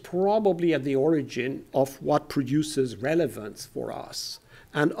this is probably at the origin of what produces relevance for us.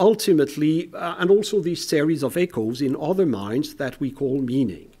 And ultimately, and also these series of echoes in other minds that we call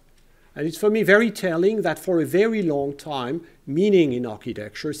meaning. And it's for me very telling that for a very long time, meaning in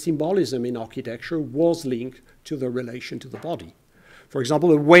architecture, symbolism in architecture was linked to the relation to the body. For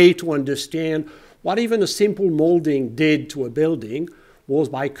example, a way to understand what even a simple molding did to a building was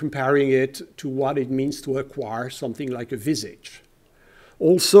by comparing it to what it means to acquire something like a visage.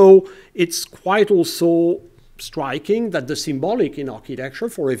 Also, it's quite also striking that the symbolic in architecture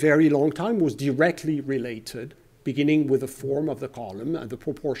for a very long time was directly related, beginning with the form of the column and the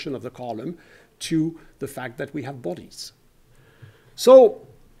proportion of the column, to the fact that we have bodies. So,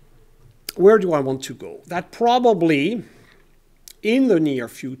 where do I want to go? That probably, in the near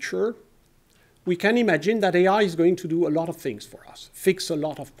future, we can imagine that AI is going to do a lot of things for us, fix a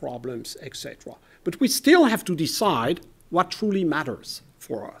lot of problems, etc. But we still have to decide what truly matters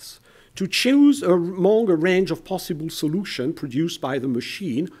for us. To choose among a range of possible solutions produced by the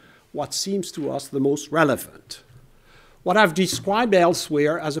machine, what seems to us the most relevant. What I've described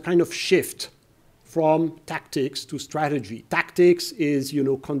elsewhere as a kind of shift from tactics to strategy. Tactics is, you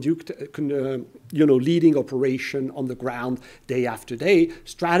know, leading operation on the ground day after day.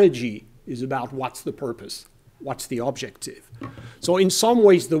 Strategy is about what's the purpose, what's the objective. So in some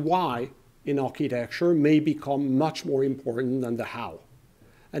ways, the why in architecture may become much more important than the how.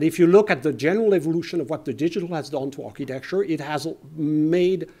 And if you look at the general evolution of what the digital has done to architecture, it has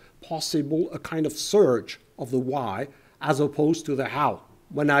made possible a kind of surge of the why as opposed to the how.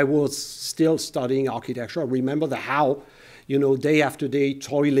 When I was still studying architecture, I remember the how, you know, day after day,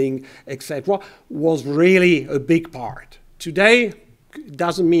 toiling, etc., was really a big part. Today, it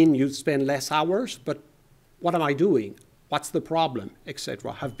doesn't mean you spend less hours, but what am I doing? What's the problem,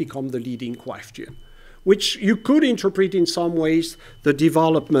 etc., have become the leading question, which you could interpret in some ways the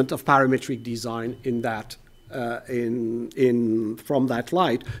development of parametric design in that, from that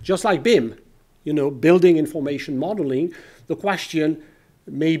light. Just like BIM, you know, building information modeling, the question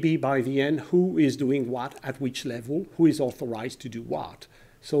may be by the end, who is doing what, at which level, who is authorized to do what.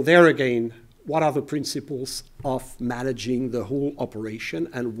 So there again, what are the principles of managing the whole operation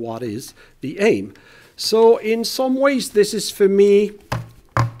and what is the aim? So in some ways, this is for me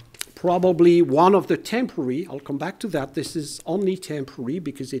probably one of the temporary, I'll come back to that, this is only temporary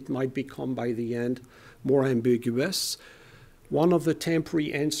because it might become by the end more ambiguous, one of the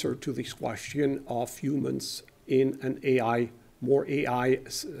temporary answer to this question of humans in an AI, more AI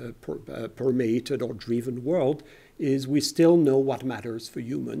permeated or driven world is we still know what matters for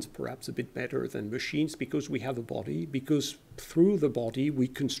humans, perhaps a bit better than machines, because we have a body, because through the body we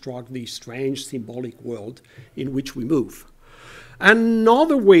construct the strange symbolic world in which we move.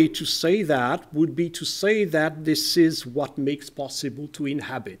 Another way to say that would be to say that this is what makes possible to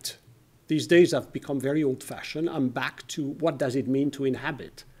inhabit. These days I've become very old-fashioned. I'm back to what does it mean to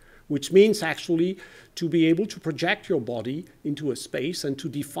inhabit, which means actually to be able to project your body into a space and to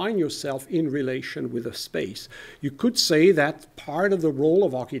define yourself in relation with a space. You could say that part of the role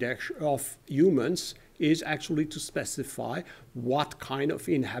of architecture, of humans, is actually to specify what kind of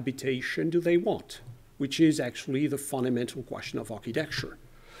inhabitation do they want, which is actually the fundamental question of architecture.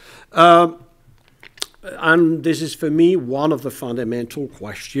 And this is, for me, one of the fundamental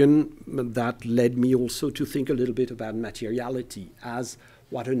questions that led me also to think a little bit about materiality as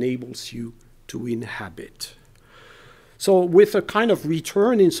what enables you to inhabit. So with a kind of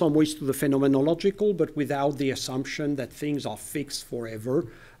return in some ways to the phenomenological, but without the assumption that things are fixed forever,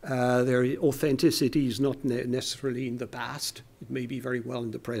 their authenticity is not necessarily in the past. It may be very well in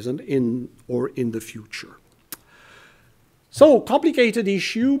the present or in the future. So complicated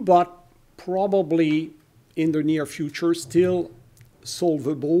issue, but probably in the near future still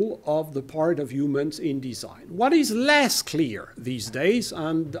solvable of the part of humans in design. What is less clear these days,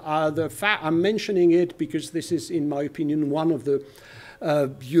 and I'm mentioning it because this is, in my opinion, one of the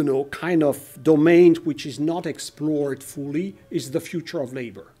kind of domains which is not explored fully, is the future of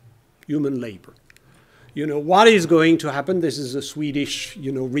labor, human labor. You know, what is going to happen? This is a Swedish,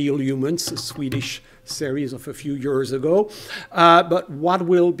 Real Humans, a Swedish series of a few years ago. But what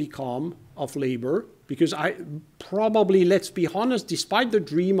will become of labor? Because let's be honest, despite the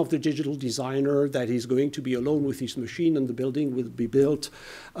dream of the digital designer that he's going to be alone with his machine and the building will be built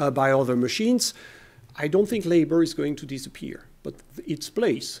by other machines, I don't think labor is going to disappear. But its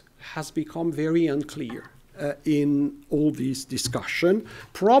place has become very unclear in all these discussion,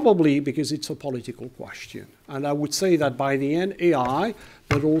 probably because it's a political question. And I would say that by the end, AI,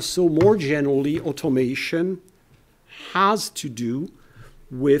 but also more generally automation, has to do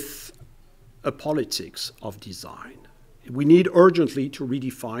with a politics of design. We need urgently to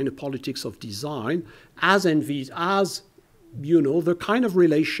redefine a politics of design as you know, the kind of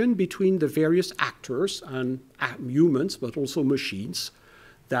relation between the various actors and humans, but also machines,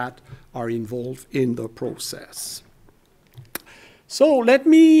 that are involved in the process. So let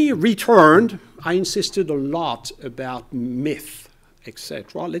me return. I insisted a lot about myth,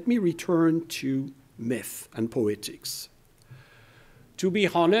 etc. Let me return to myth and poetics. To be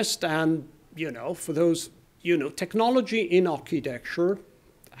honest, and you know, for those, you know, technology in architecture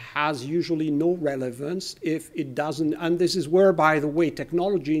has usually no relevance if it doesn't, and this is where, by the way,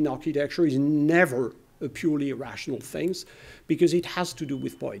 technology in architecture is never a purely rational thing, because it has to do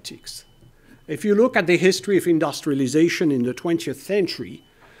with poetics. If you look at the history of industrialization in the 20th century,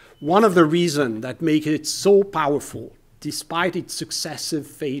 one of the reasons that make it so powerful, despite its successive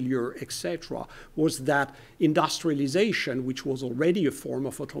failure, etc., was that industrialization, which was already a form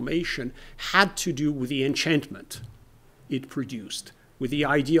of automation, had to do with the enchantment it produced, with the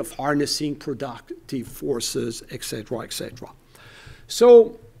idea of harnessing productive forces, etc., etc.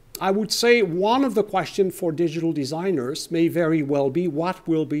 So I would say one of the questions for digital designers may very well be, what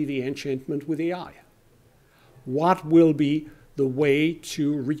will be the enchantment with AI? What will be the way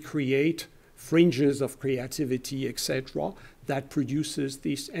to recreate fringes of creativity, etc., that produces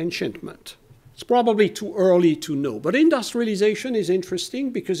this enchantment? It's probably too early to know, but industrialization is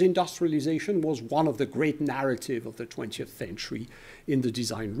interesting because industrialization was one of the great narratives of the 20th century in the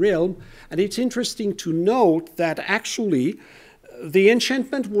design realm, and it's interesting to note that actually the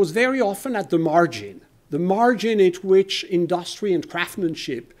enchantment was very often at the margin at which industry and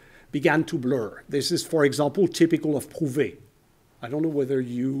craftsmanship began to blur. This is, for example, typical of Prouvé. I don't know whether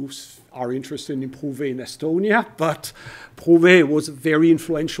you are interested in Prouvé in Estonia, but Prouvé was a very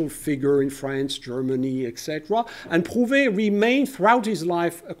influential figure in France, Germany, etc. And Prouvé remained throughout his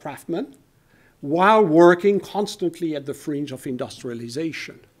life a craftsman while working constantly at the fringe of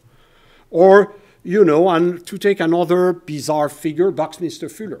industrialization. Or, you know, and to take another bizarre figure, Buckminster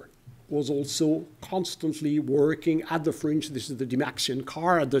Fuller was also constantly working at the fringe. This is the Dymaxion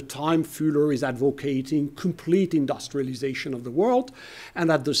car. At the time, Fuller is advocating complete industrialization of the world,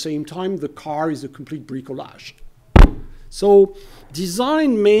 and at the same time, the car is a complete bricolage. So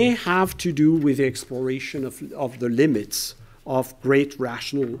design may have to do with the exploration of the limits of great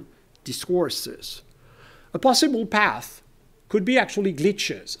rational discourses. A possible path could be actually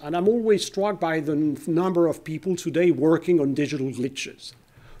glitches, and I'm always struck by the number of people today working on digital glitches.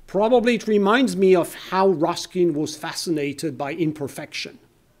 Probably it reminds me of how Ruskin was fascinated by imperfection,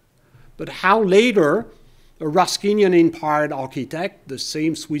 but how later a Ruskinian-inspired architect, the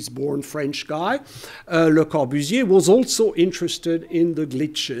same Swiss-born French guy, Le Corbusier, was also interested in the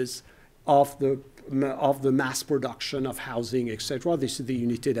glitches of the mass production of housing, etc. This is the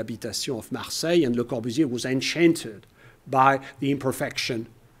Unité d'Habitation of Marseille, and Le Corbusier was enchanted by the imperfection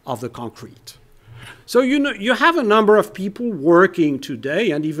of the concrete. So you have a number of people working today,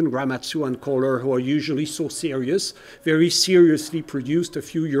 and even Gramatsu and Kohler, who are usually so serious, very seriously produced a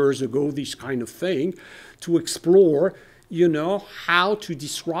few years ago this kind of thing to explore, you know, how to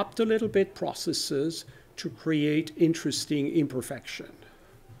disrupt a little bit processes to create interesting imperfection.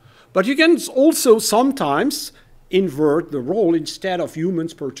 But you can also sometimes invert the role. Instead of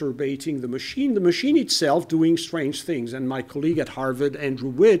humans perturbating the machine itself doing strange things. And my colleague at Harvard, Andrew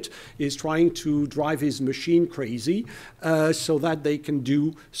Witt, is trying to drive his machine crazy so that they can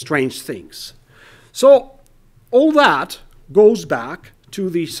do strange things. So all that goes back to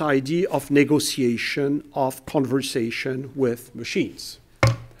this idea of negotiation, of conversation with machines.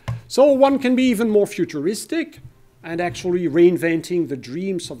 So one can be even more futuristic and actually reinventing the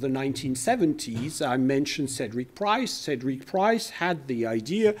dreams of the 1970s. I mentioned Cedric Price. Cedric Price had the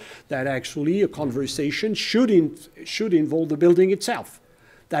idea that actually a conversation should involve the building itself,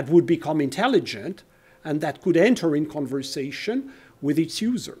 that would become intelligent and that could enter in conversation with its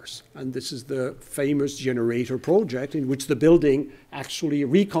users. And this is the famous generator project in which the building actually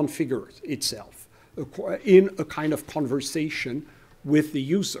reconfigures itself in a kind of conversation with the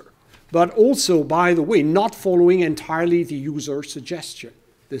user. But also, by the way, not following entirely the user suggestion.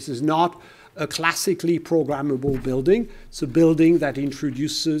 This is not a classically programmable building. It's a building that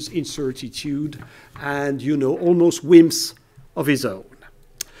introduces incertitude and, you know, almost whims of his own,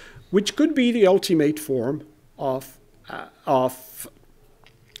 which could be the ultimate form of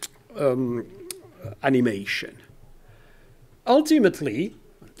animation. Ultimately,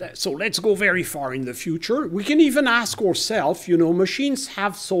 so let's go very far in the future. We can even ask ourselves, you know, machines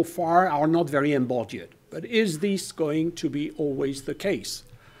have so far are not very embodied, but is this going to be always the case?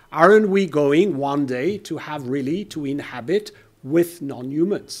 Aren't we going one day to have really to inhabit with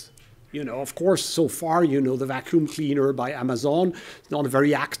non-humans? You know, of course, so far, you know, the vacuum cleaner by Amazon is not a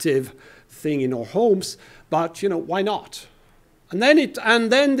very active thing in our homes, but, you know, why not? And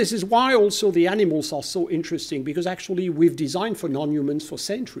then this is why also the animals are so interesting, because actually we've designed for non-humans for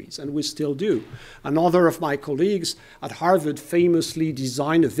centuries, and we still do. Another of my colleagues at Harvard famously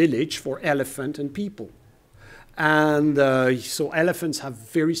designed a village for elephant and people. And so elephants have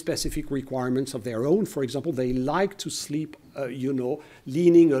very specific requirements of their own. For example, they like to sleep, you know,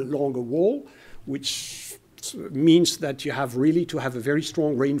 leaning along a wall, which means that you have really to have a very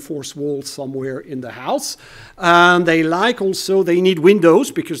strong reinforced wall somewhere in the house. They like also, they need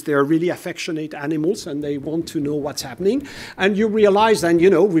windows because they're really affectionate animals and they want to know what's happening. And you realize then, you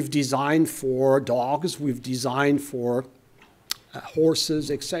know, we've designed for dogs, we've designed for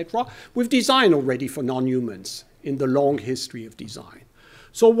horses, etc. We've designed already for non-humans in the long history of design.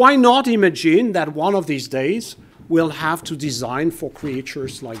 So why not imagine that one of these days we'll have to design for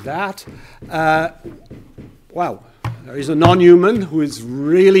creatures like that? Wow, there is a non-human who is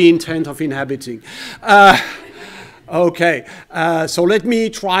really intent of inhabiting. Okay, so let me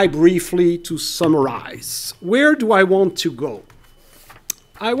try briefly to summarize. Where do I want to go?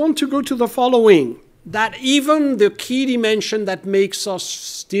 I want to go to the following, that even the key dimension that makes us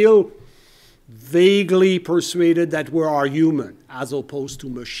still vaguely persuaded that we are human as opposed to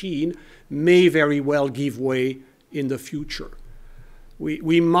machine may very well give way in the future.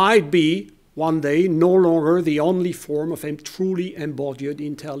 We might be one day no longer the only form of truly embodied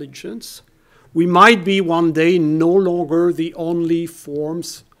intelligence. We might be one day no longer the only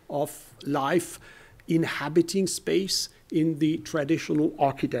forms of life inhabiting space in the traditional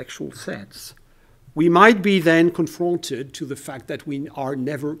architectural sense. We might be then confronted to the fact that we are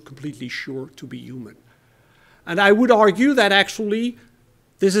never completely sure to be human. And I would argue that actually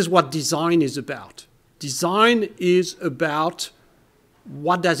this is what design is about. Design is about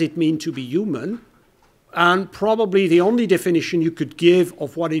what does it mean to be human? And probably the only definition you could give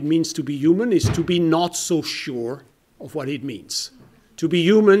of what it means to be human is to be not so sure of what it means. To be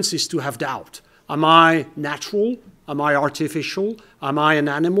humans is to have doubt. Am I natural? Am I artificial? Am I an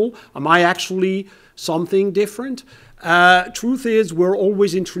animal? Am I actually something different? Truth is, we're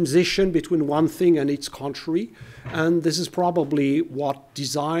always in transition between one thing and its contrary. And this is probably what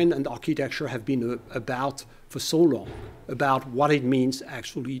design and architecture have been about for so long, about what it means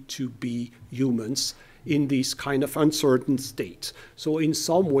actually to be humans in this kind of uncertain state. So in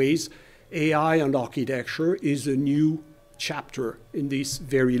some ways, AI and architecture is a new chapter in this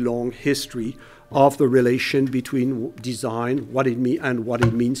very long history of the relation between design, what it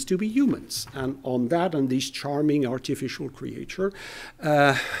means to be humans. And on that, on this charming artificial creature,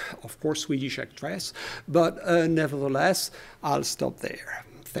 of course, Swedish actress, but nevertheless, I'll stop there.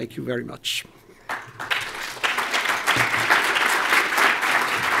 Thank you very much.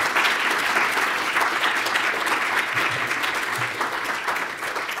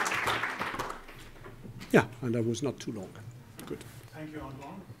 Yeah, and that was not too long. Good. Thank you,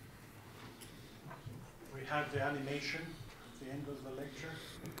 Antoine. We have the animation at the end of the lecture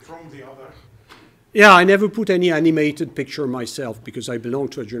from the other. Yeah, I never put any animated picture myself because I belong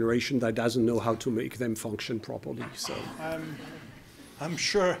to a generation that doesn't know how to make them function properly. So I'm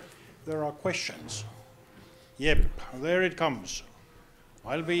sure there are questions. Yep, there it comes.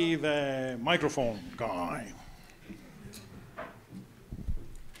 I'll be the microphone guy.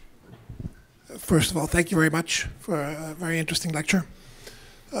 First of all, thank you very much for a very interesting lecture.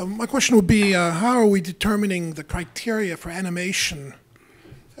 My question would be, how are we determining the criteria for animation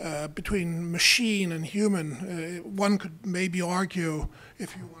between machine and human? One could maybe argue,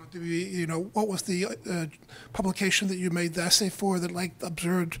 if you wanted to be, you know, what was the publication that you made the essay for that liked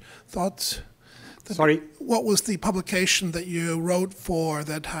absurd thoughts? Sorry? What was the publication that you wrote for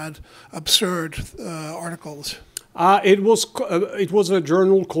that had absurd articles? It was a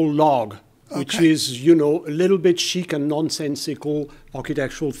journal called Log, which is, you know, a little bit chic and nonsensical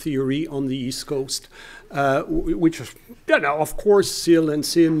architectural theory on the East Coast, which, you know, of course, Sil and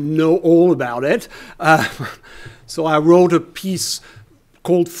Sim know all about it. So I wrote a piece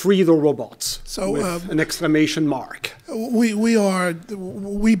called Free the Robots, so, with an exclamation mark. We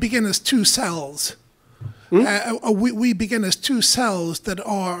begin as two cells. We begin as two cells that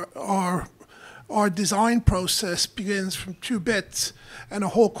our design process begins from 2 bits and a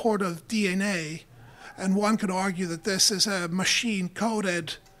whole cord of DNA. And one could argue that this is a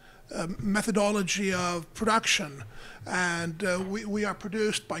machine-coded methodology of production. And we are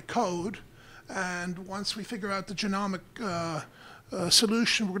produced by code. And once we figure out the genomic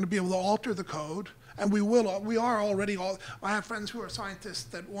solution, we're going to be able to alter the code. And we are already I have friends who are scientists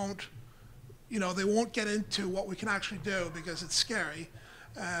that won't, they won't get into what we can actually do because it's scary.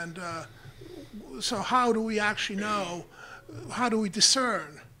 And so how do we actually know, how do we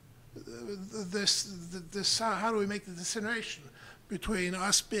discern how do we make the discernation between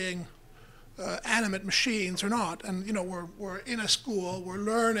us being animate machines or not? And we're in a school, we're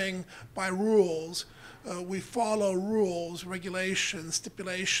learning by rules, we follow rules, regulations,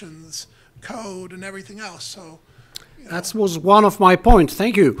 stipulations, code, and everything else. So that was one of my points.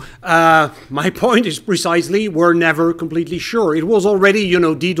 Thank you. My point is precisely we're never completely sure. It was already,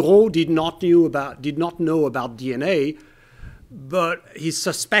 Diderot did not know about DNA, but he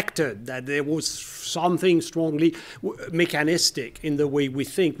suspected that there was something strongly mechanistic in the way we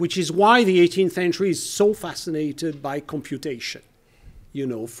think, which is why the 18th century is so fascinated by computation.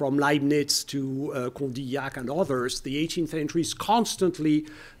 From Leibniz to Condillac and others, the 18th century is constantly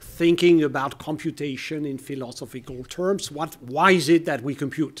thinking about computation in philosophical terms. Why is it that we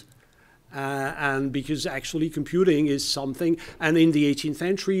compute? And because actually computing is something, and in the 18th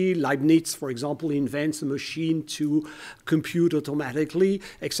century, Leibniz, for example, invents a machine to compute automatically,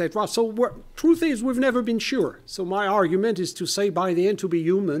 etc. So truth is, we've never been sure. So my argument is to say by the end to be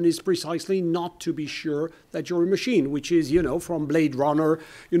human is precisely not to be sure that you're a machine, which is, from Blade Runner,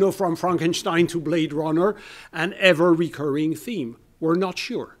 from Frankenstein to Blade Runner, an ever-recurring theme. We're not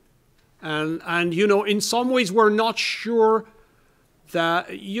sure. And in some ways, we're not sure that,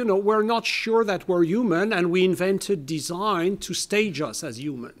 we're not sure that we're human, and we invented design to stage us as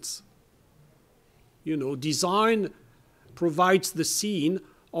humans. Design provides the scene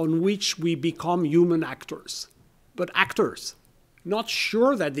on which we become human actors. But actors, not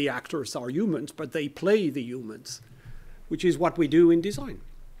sure that the actors are humans, but they play the humans, which is what we do in design.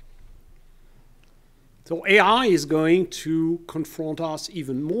 So AI is going to confront us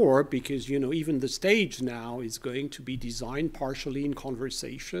even more because, even the stage now is going to be designed partially in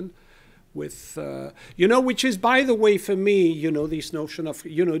conversation with, which is, by the way, for me, this notion of,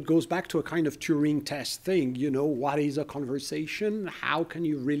 it goes back to a kind of Turing test thing, what is a conversation? How can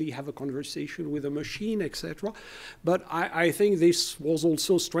you really have a conversation with a machine, etc.? But I think this was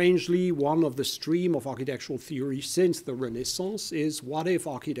also strangely one of the stream of architectural theory since the Renaissance is what if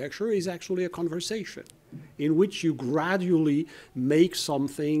architecture is actually a conversation in which you gradually make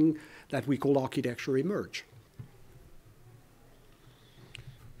something that we call architecture emerge.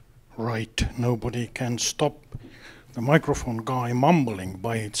 Right, nobody can stop the microphone guy mumbling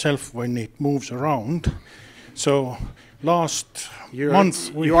by itself when it moves around. So last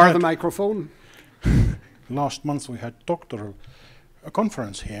month we are the microphone. Last month we had doctoral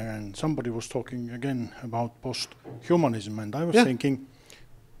conference here, and somebody was talking again about post-humanism, and I was thinking,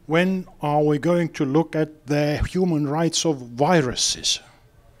 when are we going to look at the human rights of viruses?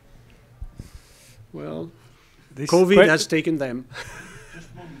 Well, COVID has taken them.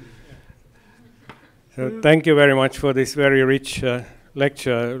 So thank you very much for this very rich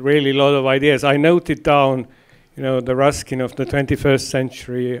lecture. Really a lot of ideas. I noted down, the Ruskin of the 21st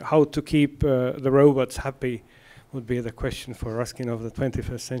century, how to keep the robots happy would be the question for Ruskin of the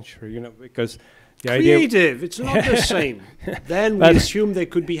 21st century, because the creative, idea it's not the same. Then we assume they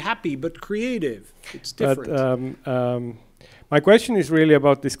could be happy, but creative, it's different. But, my question is really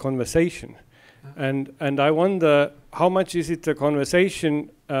about this conversation. And I wonder, how much is it a conversation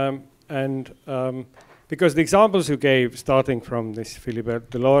because the examples you gave, starting from this Philibert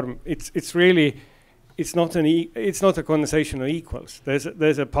Delorme, it's not a conversation of equals.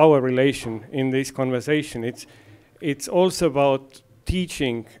 There's a power relation in this conversation. It's also about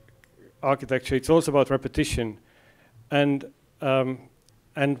teaching architecture. It's also about repetition, and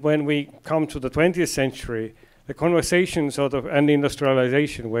when we come to the 20th century, the conversation and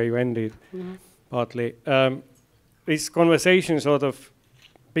industrialization, where you ended partly, this conversation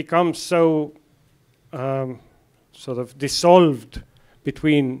becomes so dissolved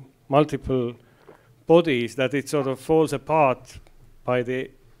between multiple bodies that it falls apart by the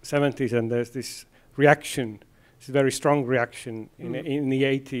 70s, and there's this reaction, this very strong reaction in the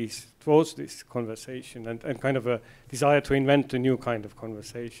 80s towards this conversation and kind of a desire to invent a new kind of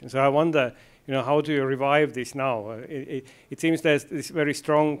conversation. So I wonder, how do you revive this now? It seems there's this very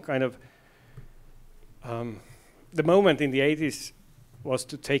strong kind of, the moment in the 80s was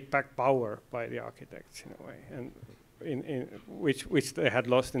to take back power by the architects in a way, and which they had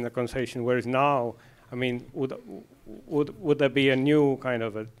lost in the conversation. Whereas now, I mean, would there be a new kind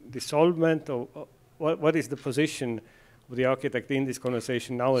of a dissolvement, or what is the position of the architect in this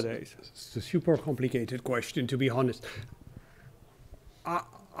conversation nowadays? It's a super complicated question, to be honest.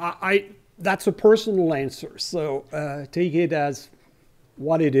 That's a personal answer, so take it as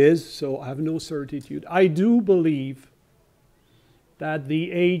what it is, so I have no certitude. I do believe that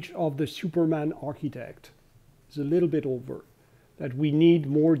the age of the Superman architect is a little bit over, that we need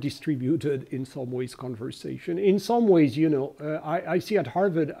more distributed, in some ways, conversation. In some ways, you know, I see at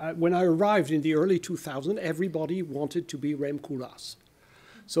Harvard, when I arrived in the early 2000s, everybody wanted to be Rem Koolhaas.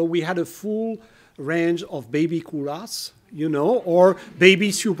 So we had a full range of baby Koolhaas, you know, or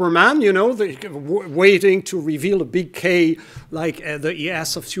baby Superman, you know, waiting to reveal a big K like the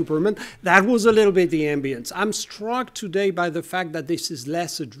ES of Superman. That was a little bit the ambience. I'm struck today by the fact that this is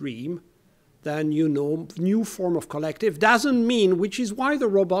less a dream than, you know, new form of collective. Doesn't mean, which is why the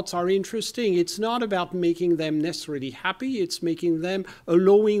robots are interesting. It's not about making them necessarily happy. It's making them,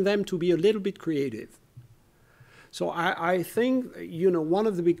 allowing them to be a little bit creative. So I think, you know, one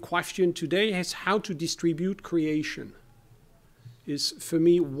of the big questions today is how to distribute creation is, for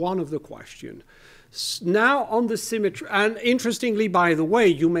me, one of the questions. Now on the symmetry, and interestingly, by the way,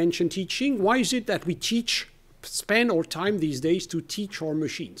 you mentioned teaching. Why is it that we spend our time these days to teach our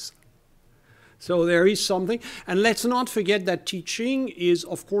machines? So there is something, and let's not forget that teaching is,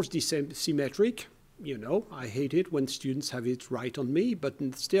 of course, symmetric. You know, I hate it when students have it right on me, but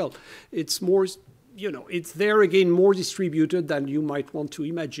still, it's more, you know, it's there again more distributed than you might want to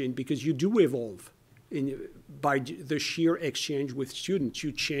imagine, because you do evolve by the sheer exchange with students.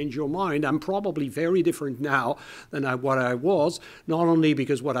 You change your mind. I'm probably very different now than what I was, not only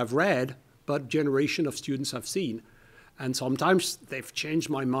because what I've read, but generation of students I've seen. And sometimes they've changed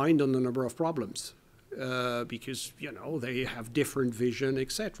my mind on a number of problems because, you know, they have different vision,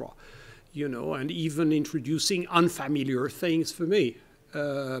 etc. You know, and even introducing unfamiliar things for me.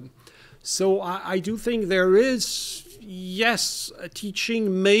 So I do think there is, yes,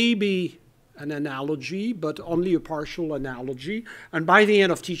 teaching may be an analogy, but only a partial analogy. And by the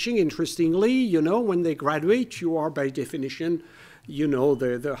end of teaching, interestingly, you know, when they graduate, you are by definition, you know,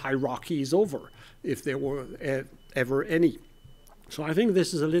 the hierarchy is over, if there were ever any. So I think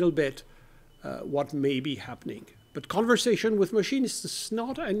this is a little bit what may be happening. But conversation with machines is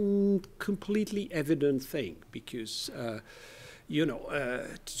not a completely evident thing, because, you know,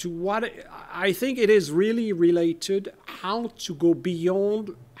 to what I think it is really related how to go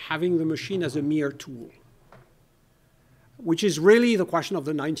beyond having the machine as a mere tool, which is really the question of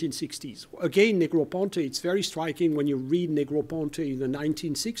the 1960s. Again, Negroponte, it's very striking when you read Negroponte in the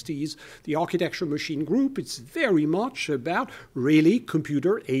 1960s, the architecture machine group, it's very much about really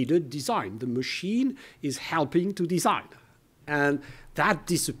computer-aided design. The machine is helping to design. And that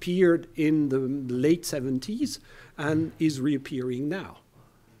disappeared in the late 70s and is reappearing now.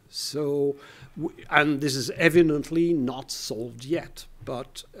 So, and this is evidently not solved yet,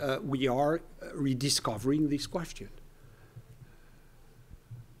 but we are rediscovering this question.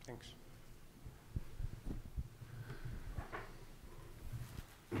 Thanks.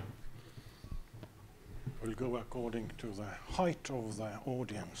 We'll go according to the height of the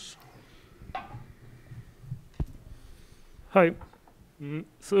audience. Hi.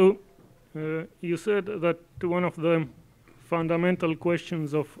 So you said that one of the fundamental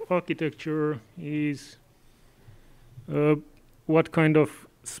questions of architecture is what kind of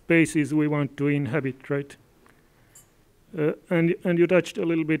spaces we want to inhabit, right? And you touched a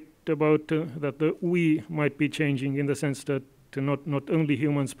little bit about that the we might be changing in the sense that not only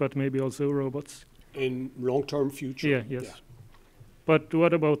humans but maybe also robots. In long-term future. Yeah, yes. Yeah. But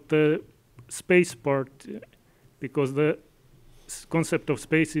what about the space part? Because the concept of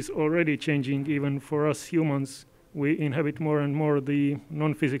space is already changing even for us humans. We inhabit more and more the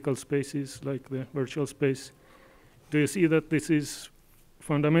non-physical spaces like the virtual space. Do you see that this is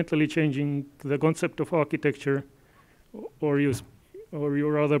fundamentally changing the concept of architecture, or you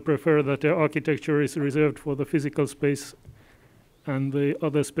rather prefer that the architecture is reserved for the physical space and the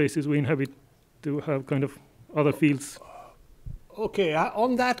other spaces we inhabit to have kind of other fields? Okay,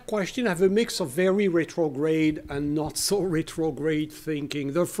 on that question, I have a mix of very retrograde and not so retrograde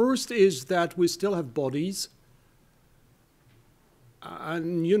thinking. The first is that we still have bodies.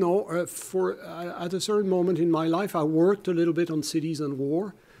 And, you know, at a certain moment in my life, I worked a little bit on cities and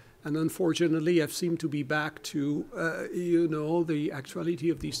war. And unfortunately, I've seemed to be back to, you know, the actuality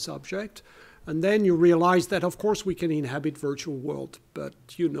of this subject. And then you realize that, of course, we can inhabit virtual world. But,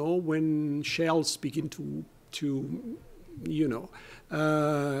 you know, when shells begin to you know,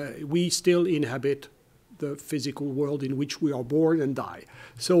 we still inhabit the physical world in which we are born and die.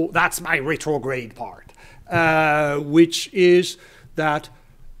 So that's my retrograde part, which is that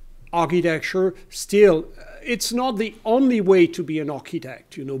architecture still it's not the only way to be an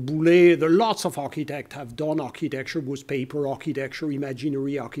architect. You know, Boulez, lots of architects have done architecture with paper architecture,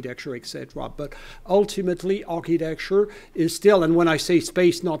 imaginary architecture, etc. But ultimately, architecture is still, and when I say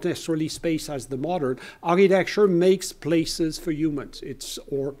space, not necessarily space as the modern, architecture makes places for humans.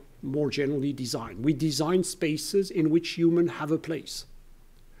 Or more generally, design. We design spaces in which humans have a place.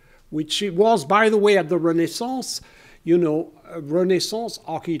 Which it was, by the way, at the Renaissance, you know, Renaissance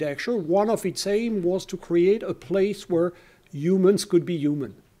architecture, one of its aims was to create a place where humans could be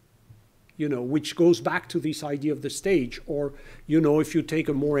human, you know, which goes back to this idea of the stage. Or, you know, if you take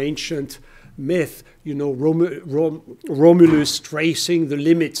a more ancient myth, you know, Romulus tracing the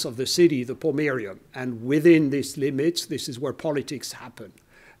limits of the city, the Pomerium, and within these limits, this is where politics happen,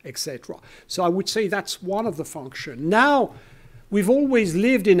 etc. So I would say that's one of the functions. Now, we've always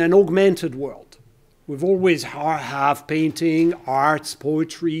lived in an augmented world. We've always have painting, arts,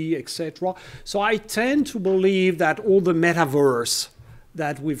 poetry, etc. So I tend to believe that all the metaverse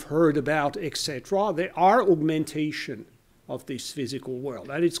that we've heard about, etc., they are augmentation of this physical world.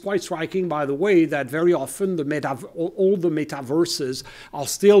 And it's quite striking, by the way, that very often all the metaverses are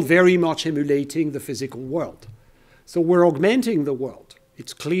still very much emulating the physical world. So we're augmenting the world.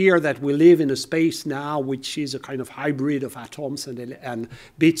 It's clear that we live in a space now which is a kind of hybrid of atoms and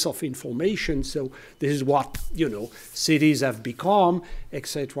bits of information. So this is what, you know, cities have become,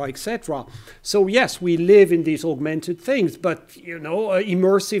 etc., etc. So yes, we live in these augmented things, but, you know,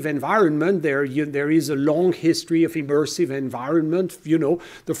 immersive environment, there is a long history of immersive environment. You know,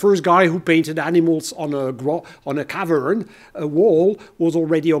 the first guy who painted animals on a cavern, a wall, was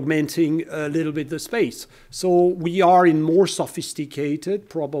already augmenting a little bit the space. So we are in more sophisticated,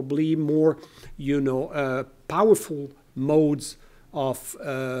 probably more, you know, powerful modes of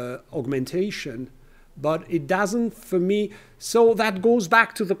augmentation, but it doesn't, for me, so that goes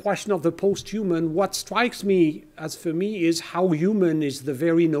back to the question of the post-human. What strikes me, as for me, is how human is the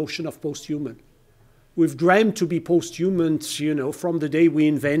very notion of post-human. We've dreamed to be post-humans, you know, from the day we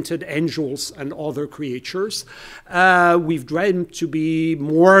invented angels and other creatures. We've dreamed to be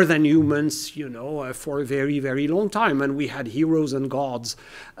more than humans, you know, for a very, very long time. And we had heroes and gods,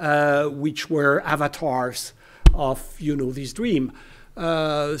 which were avatars of, you know, this dream.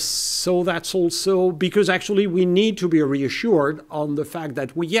 So that's also because actually we need to be reassured on the fact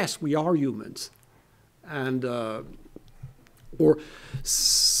that yes, we are humans. And,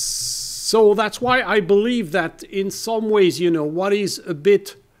 so that's why I believe that in some ways, you know, what is a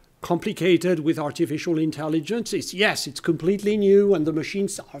bit complicated with artificial intelligence is, yes, it's completely new and the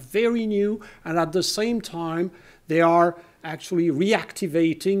machines are very new, and at the same time, they are actually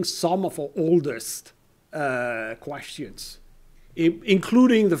reactivating some of our oldest questions,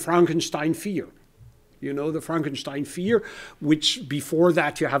 including the Frankenstein fear. You know, the Frankenstein fear, which before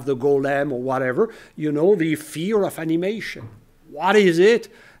that you have the golem or whatever, you know, the fear of animation. What is it?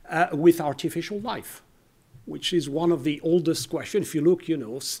 With artificial life, which is one of the oldest questions. If you look, you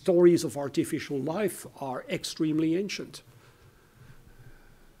know, stories of artificial life are extremely ancient.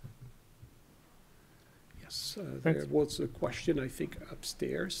 Yes, there was a question, I think,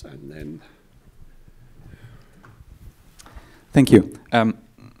 upstairs, and then... Thank you.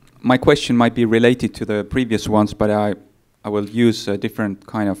 My question might be related to the previous ones, but I will use a different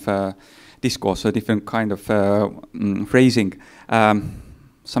kind of discourse, a different kind of phrasing.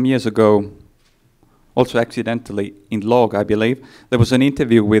 Some years ago, also accidentally in Log, I believe, there was an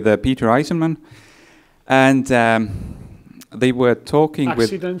interview with Peter Eisenman, and they were talking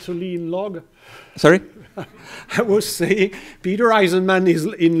accidentally in Log? Sorry? I was saying Peter Eisenman is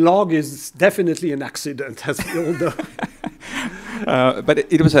in Log is definitely an accident, as we all know. But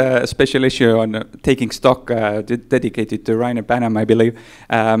it was a special issue on taking stock dedicated to Rainer Banham, I believe.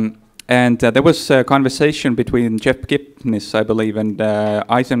 And there was a conversation between Jeff Kipnis, I believe, and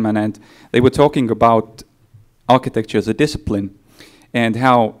Eisenman, and they were talking about architecture as a discipline and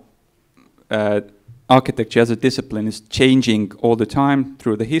how architecture as a discipline is changing all the time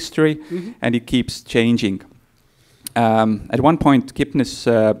through the history, and it keeps changing. At one point, Kipnis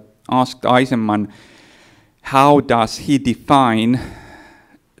asked Eisenman, how does he define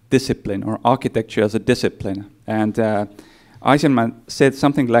discipline or architecture as a discipline? And Eisenman said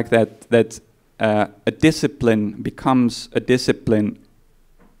something like that a discipline becomes a discipline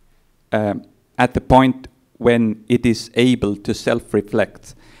at the point when it is able to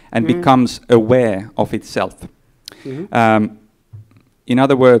self-reflect and becomes aware of itself. In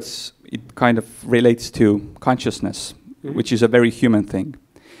other words, it kind of relates to consciousness, which is a very human thing.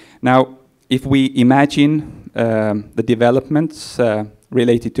 Now, if we imagine the developments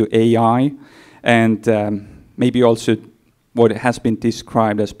related to AI and maybe also what has been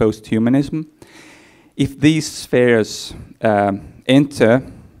described as post-humanism, if these spheres enter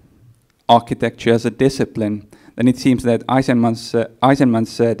architecture as a discipline, then it seems that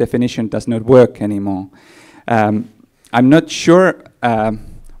Eisenman's definition does not work anymore. I'm not sure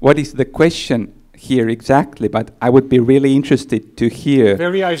what is the question here exactly, but I would be really interested to hear.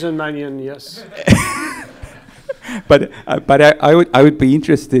 Very Eisenmanian, yes. But I would be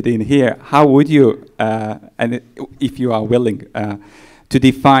interested in here. How would you, and if you are willing, to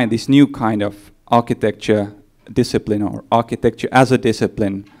define this new kind of architecture discipline or architecture as a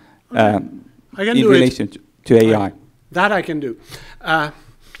discipline in relation to AI? That I can do. I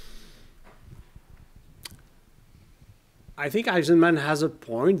think Eisenman has a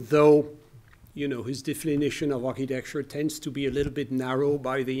point, though, you know, his definition of architecture tends to be a little bit narrow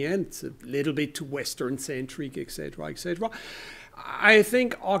by the end, a little bit too Western-centric, etc., etc. I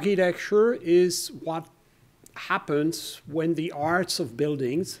think architecture is what happens when the arts of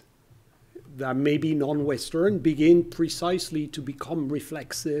buildings that may be non-Western begin precisely to become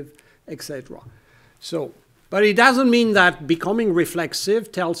reflexive, etc. So, but it doesn't mean that becoming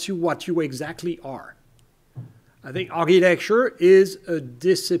reflexive tells you what you exactly are. I think architecture is a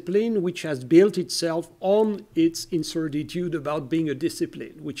discipline which has built itself on its incertitude about being a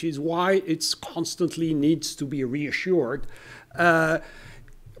discipline, which is why it constantly needs to be reassured,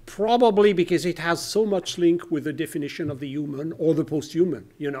 probably because it has so much link with the definition of the human or the post-human.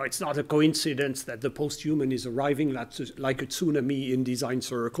 You know, it's not a coincidence that the post-human is arriving like a tsunami in design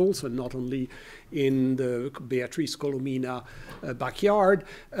circles and not only in the Beatrice Colomina backyard.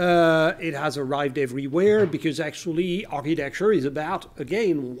 It has arrived everywhere because actually architecture is about,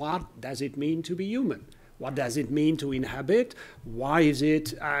 again, what does it mean to be human? What does it mean to inhabit? Why is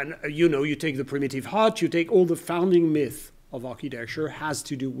it? And you know, you take the primitive hut, you take all the founding myth of architecture has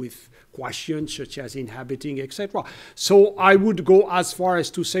to do with questions such as inhabiting, etc. So I would go as far as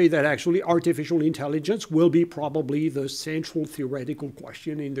to say that actually artificial intelligence will be probably the central theoretical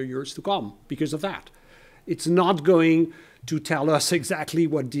question in the years to come because of that. It's not going to tell us exactly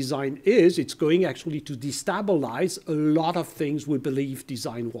what design is. It's going actually to destabilize a lot of things we believe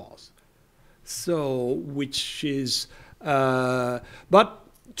design was. So, which is, but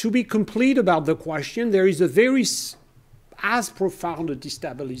to be complete about the question, there is a very as profound a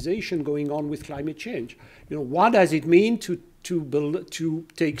destabilization going on with climate change. You know, what does it mean to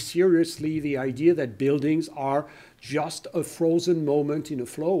take seriously the idea that buildings are just a frozen moment in a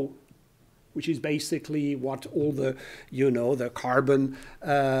flow, which is basically what all the, you know, the carbon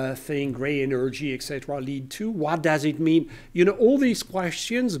thing, gray energy, etc., lead to? What does it mean? You know, all these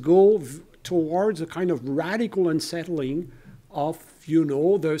questions go towards a kind of radical unsettling of, you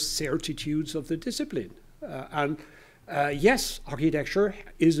know, the certitudes of the discipline. Yes, architecture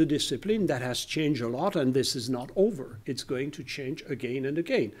is a discipline that has changed a lot, and this is not over. It's going to change again and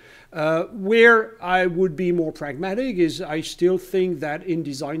again. Where I would be more pragmatic is I still think that in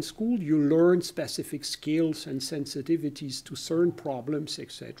design school you learn specific skills and sensitivities to certain problems,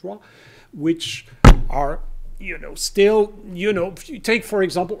 etc., which are, you know, still, you know, if you take, for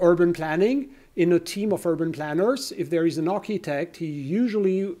example, urban planning. In a team of urban planners, if there is an architect, he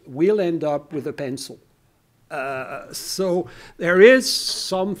usually will end up with a pencil. So there is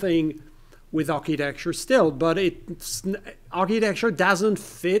something with architecture still, but architecture doesn't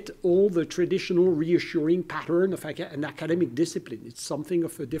fit all the traditional reassuring pattern of an academic discipline. It's something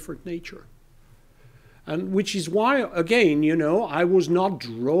of a different nature. And which is why, again, you know, I was not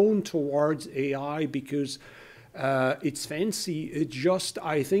drawn towards AI because it's fancy. It's just,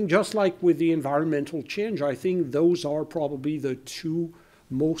 I think, just like with the environmental change, I think those are probably the two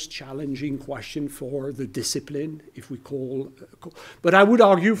most challenging question for the discipline, if we call. But I would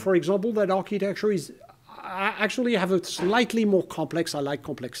argue, for example, that architecture is, I actually have a slightly more complex, I like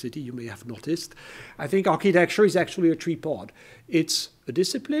complexity, you may have noticed. I think architecture is actually a tripod. It's a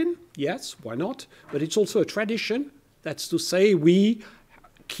discipline, yes, why not? But it's also a tradition. That's to say, we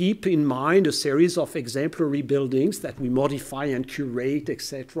keep in mind a series of exemplary buildings that we modify and curate,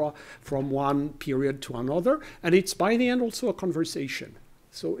 etc., from one period to another. And it's, by the end, also a conversation.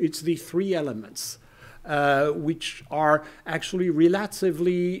 So it's the three elements, which are actually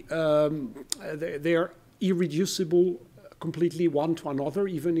relatively, they're irreducible completely one to another,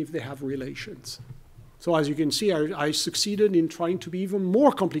 even if they have relations. So as you can see, I succeeded in trying to be even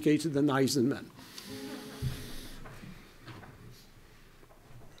more complicated than Eisenman.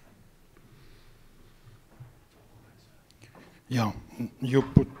 Yeah, you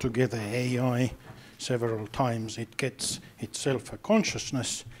put together AI several times, it gets itself a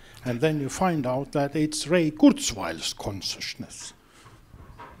consciousness, and then you find out that it's Ray Kurzweil's consciousness.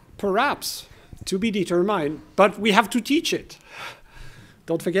 Perhaps, to be determined, but we have to teach it.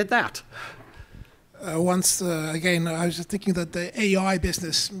 Don't forget that. Again, I was just thinking that the AI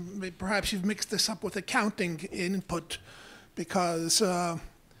business, perhaps you've mixed this up with accounting input, because you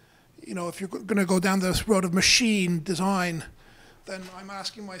know, if you're going to go down this road of machine design, then I'm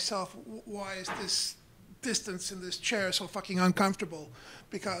asking myself, why is this distance in this chair so fucking uncomfortable?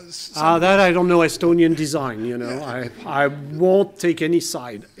 Because that I don't know Estonian design, you know. Yeah. I won't take any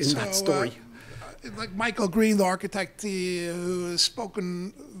side in that story. Like Michael Green, the architect, who has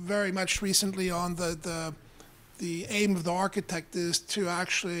spoken very much recently on the aim of the architect is to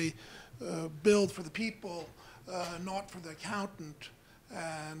actually build for the people, not for the accountant.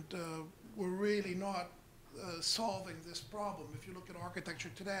 And we're really not solving this problem. If you look at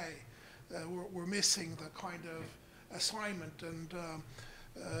architecture today, we're missing the kind of assignment. And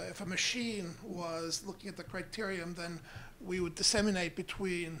if a machine was looking at the criterion, then we would disseminate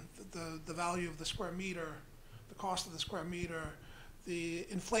between the value of the square meter, the cost of the square meter, the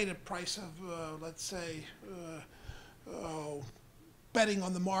inflated price of, let's say, betting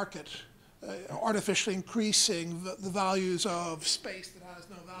on the market, artificially increasing the values of space that has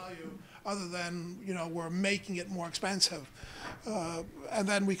no value, other than, you know, we're making it more expensive. And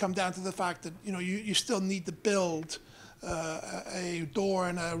then we come down to the fact that, you know, you still need to build a door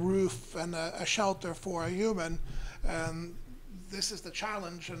and a roof and a shelter for a human. And this is the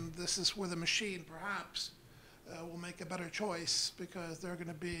challenge, and this is where the machine perhaps will make a better choice, because they're going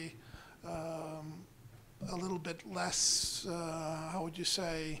to be a little bit less, how would you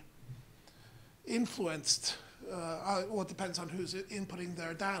say, influenced. Well, it depends on who's inputting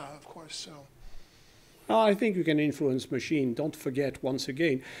their data, of course. So. I think you can influence machine. Don't forget, once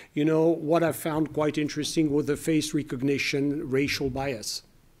again, you know, what I found quite interesting with the face recognition racial bias.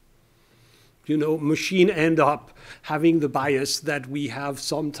 You know, machine end up having the bias that we have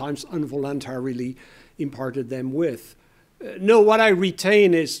sometimes involuntarily imparted them with. No, what I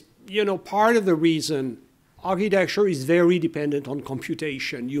retain is, you know, part of the reason architecture is very dependent on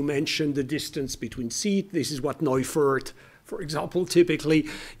computation. You mentioned the distance between seats. This is what Neufert, for example, typically,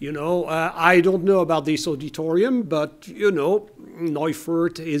 you know, I don't know about this auditorium, but, you know,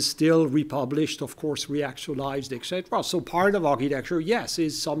 Neufert is still republished, of course, reactualized, etc. So part of architecture, yes,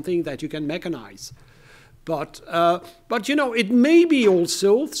 is something that you can mechanize. But you know, it may be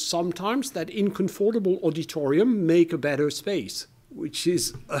also sometimes that incomfortable auditorium make a better space, which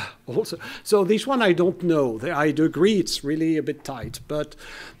is also, so this one I don't know. I'd agree it's really a bit tight, but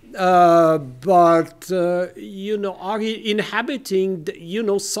you know, inhabiting, you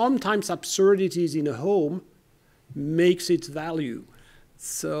know, sometimes absurdities in a home makes its value.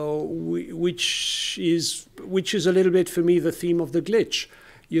 So which is a little bit for me the theme of the glitch.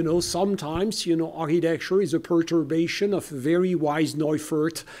 You know, sometimes, you know, architecture is a perturbation of a very wise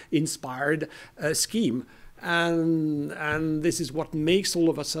Neufert-inspired scheme. And this is what makes all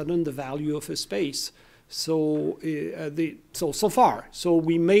of a sudden the value of a space. So, so far. So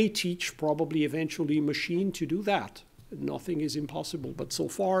we may teach probably eventually machine to do that. Nothing is impossible, but so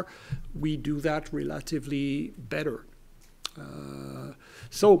far we do that relatively better.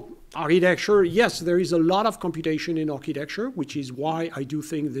 So architecture, yes, there is a lot of computation in architecture, which is why I do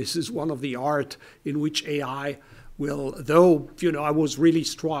think this is one of the art in which AI will, though, you know, I was really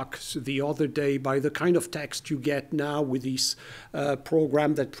struck the other day by the kind of text you get now with this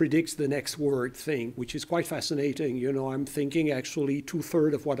program that predicts the next word thing, which is quite fascinating. You know, I'm thinking actually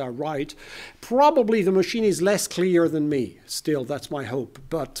 2/3 of what I write. Probably the machine is less clear than me. Still, that's my hope,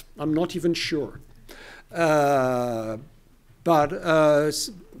 but I'm not even sure. But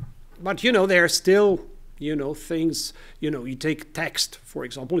you know, there are still, you know, things, you know, you take text, for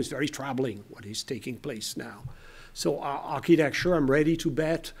example, is very troubling what is taking place now. So architecture, I'm ready to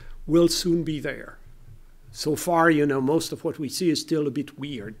bet, will soon be there. So far, you know, most of what we see is still a bit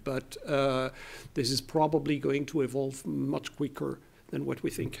weird, but this is probably going to evolve much quicker than what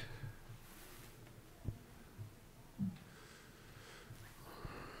we think.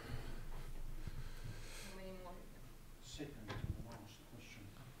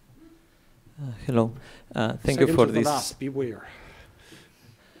 Hello. Thank you for this. Last, beware.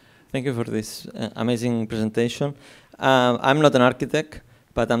 Thank you for this amazing presentation. I'm not an architect,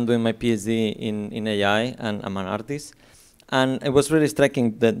 but I'm doing my PhD in AI, and I'm an artist. And it was really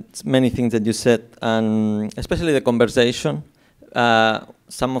striking that many things that you said, and especially the conversation.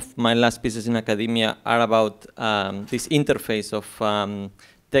 Some of my last pieces in academia are about this interface of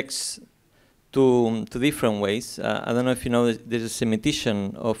text to different ways. I don't know if you know, there's a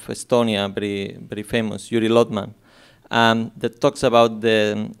mathematician of Estonia, very famous, Jüri Lotman. that talks about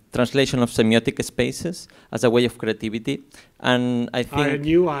the translation of semiotic spaces as a way of creativity. And I think I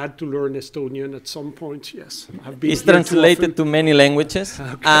knew I had to learn Estonian at some point, yes. It's translated to many languages.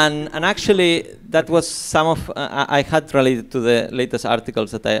 Okay. And actually, that was some of, I had related to the latest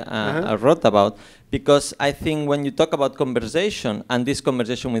articles that I wrote about, because I think when you talk about conversation, and this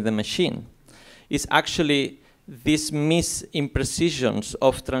conversation with the machine, is actually these misimprecisions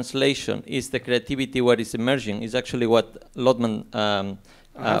of translation is the creativity where it's emerging, is actually what Lodman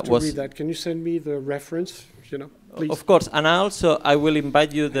I have to read that. Can you send me the reference, please? Of course, and I will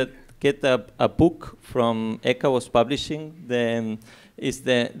invite you that get a book from Eka was publishing, is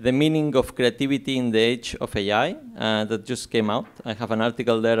the meaning of creativity in the age of AI that just came out. I have an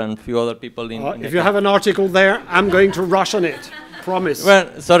article there and a few other people in if Eka. you have an article there, I'm going to rush on it. Promise.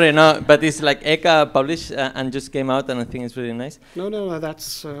 Well, sorry, no, but it's like Eka published and just came out, and I think it's really nice. No,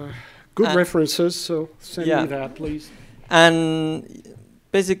 that's good references, so send me that, please. And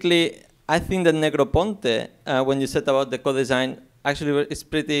basically, I think that Negroponte, when you said about the co-design, actually is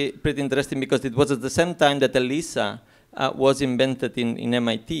pretty interesting, because it was at the same time that ELISA was invented in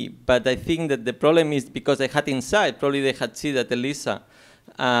MIT. But I think that the problem is because they had inside, probably they had seen that ELISA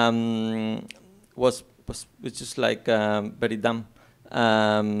was just like very dumb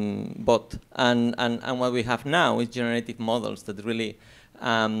bot. And what we have now is generative models that really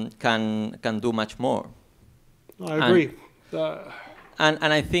can do much more. I agree.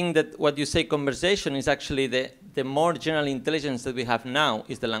 And I think that what you say conversation is actually the more general intelligence that we have now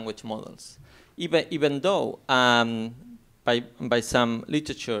is the language models. Even though by some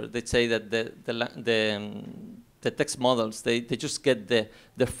literature they say that the text models, they just get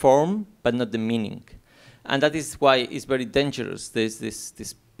the form but not the meaning. And that is why it's very dangerous. There's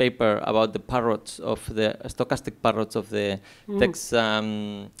this paper about the parrots of the stochastic parrots of the text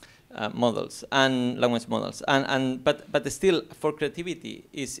models and language models. But still, for creativity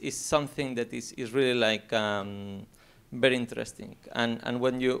is something that is really like very interesting. And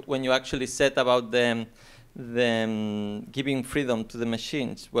when you actually said about the giving freedom to the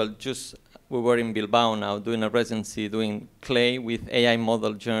machines, well, we were in Bilbao now doing a residency doing clay with AI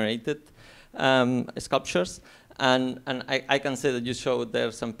model generated sculptures, and I can say that you showed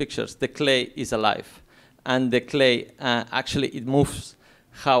there some pictures. The clay is alive, and the clay actually it moves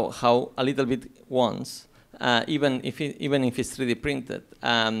how a little bit wants, even if it's 3D printed.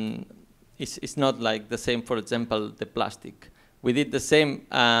 It's not like the same. For example, the plastic. We did the same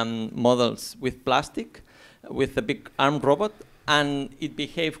models with plastic, with a big arm robot, and it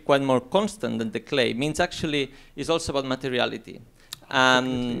behaved quite more constant than the clay. Means actually it's also about materiality.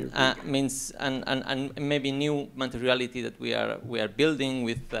 Means and maybe new materiality that we are building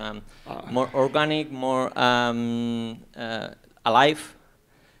with more organic, more alive.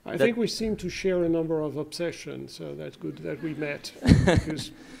 I think we seem to share a number of obsessions, so that's good that we met.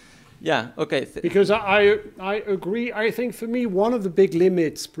 Yeah. Okay. Because I agree. I think for me one of the big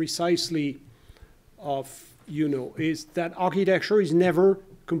limits, precisely, of is that architecture is never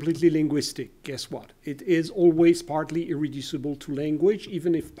completely linguistic. Guess what? It is always partly irreducible to language,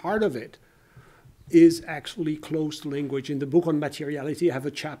 even if part of it is actually close to language. In the book on materiality, I have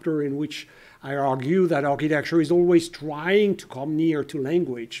a chapter in which I argue that architecture is always trying to come near to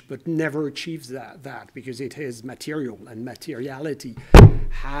language, but never achieves that because it is material, and materiality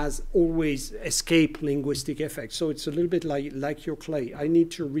has always escaped linguistic effects. So it's a little bit like your clay. I need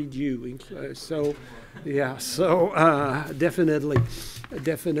to read you.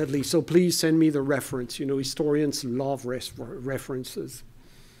 Definitely. So please send me the reference. Historians love references.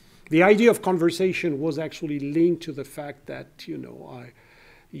 The idea of conversation was actually linked to the fact that,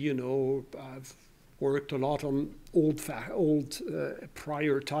 I've worked a lot on old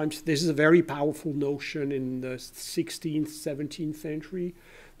prior times. This is a very powerful notion in the 16th, 17th century,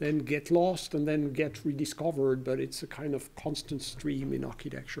 then get lost and then get rediscovered, but it's a kind of constant stream in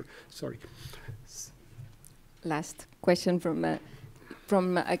architecture. Sorry. Last question from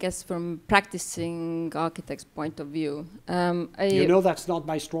I guess from practicing architect's point of view. That's not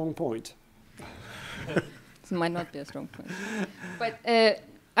my strong point. It might not be a strong point. But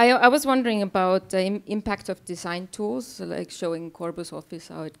I was wondering about the impact of design tools, like showing Corbus office,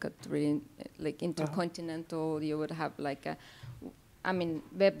 how it got really like intercontinental. You would have like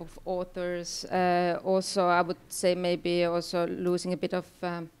web of authors. Also, I would say maybe also losing a bit of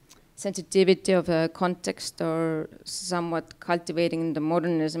sensitivity of a context, or somewhat cultivating the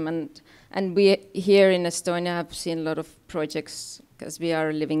modernism. And we here in Estonia have seen a lot of projects, because we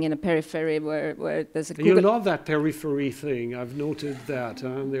are living in a periphery where there's a You love that periphery thing. I've noted that.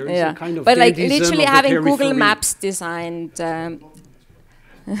 There is a kind of but like literally having Google Maps designed.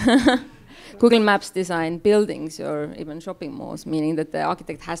 Google Maps design buildings or even shopping malls, meaning that the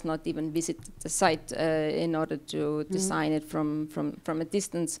architect has not even visited the site in order to design it from a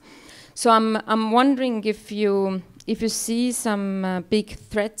distance. So I'm wondering if you see some big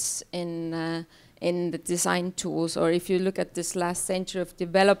threats in the design tools, or if you look at this last century of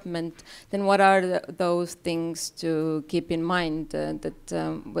development, then what are those things to keep in mind?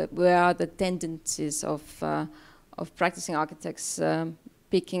 Where are the tendencies of practicing architects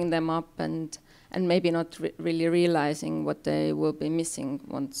picking them up and maybe not really realizing what they will be missing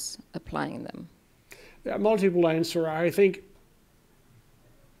once applying them? Yeah, multiple answer. I think,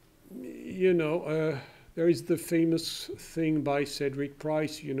 you know, there is the famous thing by Cedric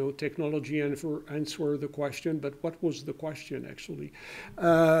Price, you know, technology answer the question, but what was the question actually?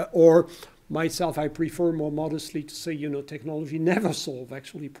 Or myself, I prefer more modestly to say, you know, technology never solve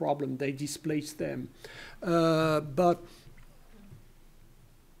actually problem, they displace them. But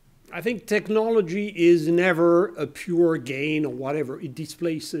I think technology is never a pure gain or whatever, it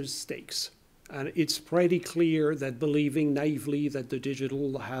displaces stakes. And it's pretty clear that believing naively that the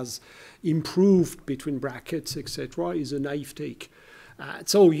digital has improved, between brackets, etc., is a naive take.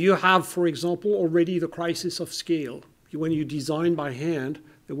 So you have, for example, already the crisis of scale. When you design by hand,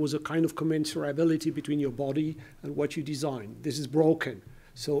 there was a kind of commensurability between your body and what you design. This is broken.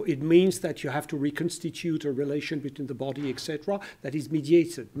 So it means that you have to reconstitute a relation between the body, etc., that is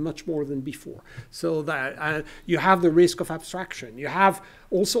mediated much more than before. So that you have the risk of abstraction. You have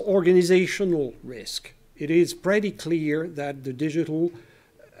also organizational risk. It is pretty clear that the digital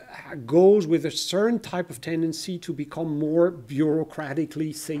goes with a certain type of tendency to become more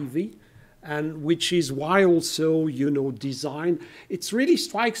bureaucratically savvy, and which is why also, you know, design, it really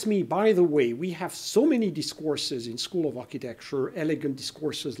strikes me, by the way, we have so many discourses in School of Architecture, elegant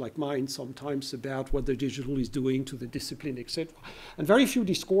discourses like mine sometimes about what the digital is doing to the discipline, etc., and very few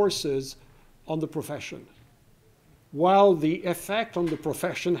discourses on the profession, while the effect on the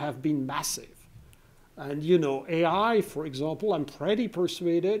profession have been massive. And, you know, AI, for example, I'm pretty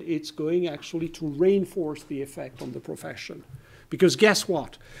persuaded it's going actually to reinforce the effect on the profession. Because guess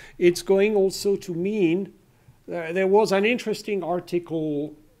what? It's going also to mean, there was an interesting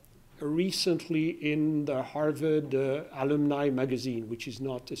article recently in the Harvard alumni magazine, which is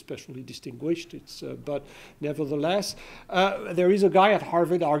not especially distinguished, but nevertheless, there is a guy at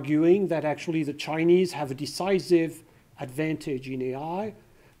Harvard arguing that actually the Chinese have a decisive advantage in AI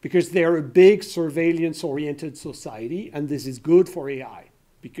because they're a big surveillance-oriented society, and this is good for AI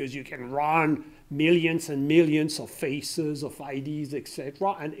because you can run millions and millions of faces, of IDs,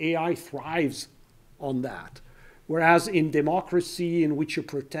 etc., and AI thrives on that. Whereas in democracy, in which you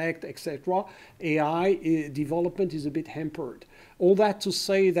protect, etc., AI development is a bit hampered. All that to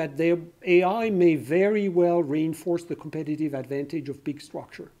say that AI may very well reinforce the competitive advantage of big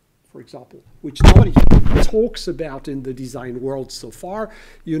structure, for example, which nobody talks about in the design world so far.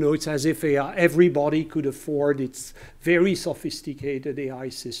 You know, it's as if everybody could afford its very sophisticated AI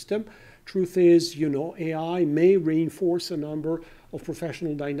system. Truth is, you know, AI may reinforce a number of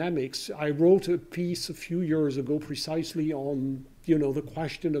professional dynamics. I wrote a piece a few years ago precisely on, you know, the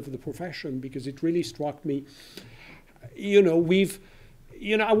question of the profession, because it really struck me. You know,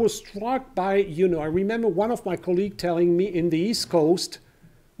 I was struck by, you know, I remember one of my colleagues telling me in the East Coast,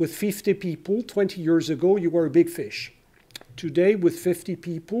 with 50 people, 20 years ago, you were a big fish. Today, with 50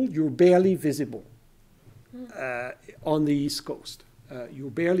 people, you're barely visible on the East Coast.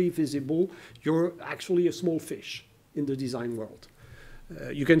 You're barely visible. You're actually a small fish in the design world.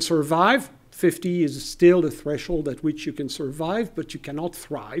 You can survive. 50 is still the threshold at which you can survive, but you cannot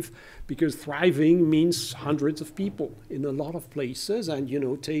thrive, because thriving means hundreds of people in a lot of places. And, you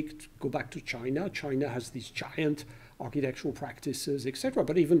know, go back to China. China has these giant architectural practices, etc.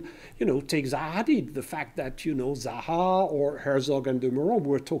 But even, you know, take Zaha Hadid, the fact that, you know, Zaha or Herzog and de Meuron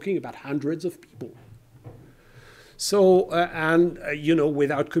were talking about hundreds of people. So, you know,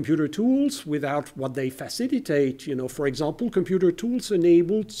 without computer tools, without what they facilitate, you know, for example, computer tools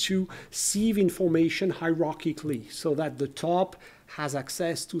enable to sieve information hierarchically so that the top has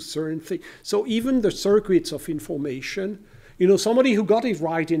access to certain things. So even the circuits of information, you know, somebody who got it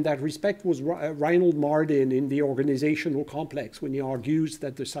right in that respect was Reinhold Mardin in The Organizational Complex, when he argues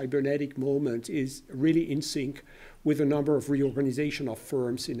that the cybernetic moment is really in sync with a number of reorganization of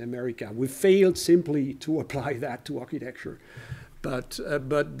firms in America. We failed simply to apply that to architecture, but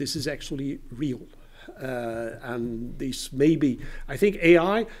this is actually real. And this may be, I think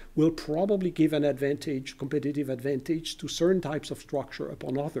AI will probably give an advantage, competitive advantage, to certain types of structure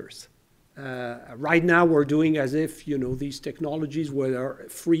upon others. Right now, we're doing as if, you know, these technologies were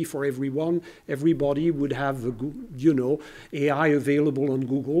free for everyone. Everybody would have, you know, AI available on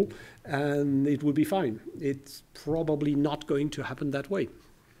Google, and it would be fine. It's probably not going to happen that way.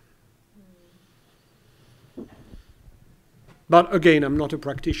 But again, I'm not a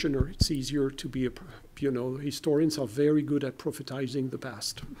practitioner. It's easier to be a, you know, historians are very good at prophetizing the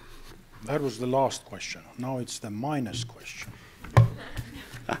past. That was the last question. Now it's the minus question.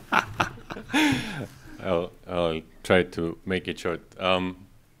 I'll try to make it short.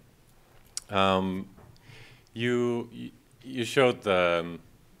 You showed the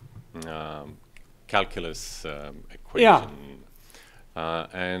calculus equation,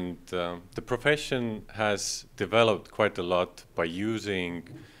 and the profession has developed quite a lot by using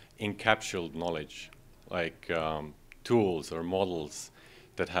encapsulated knowledge, like tools or models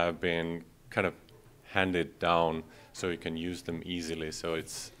that have been kind of handed down so you can use them easily. So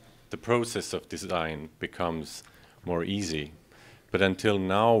it's the process of design becomes more easy. But until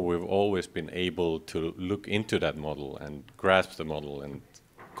now, we've always been able to look into that model and grasp the model and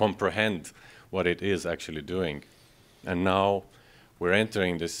comprehend what it is actually doing. And now we're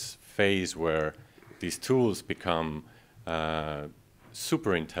entering this phase where these tools become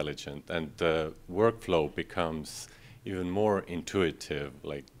super intelligent, and the workflow becomes even more intuitive,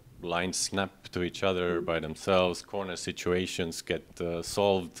 like lines snap to each other by themselves, corner situations get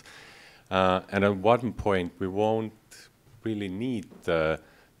solved. And at one point, we won't really need the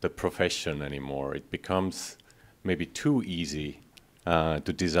profession anymore. It becomes maybe too easy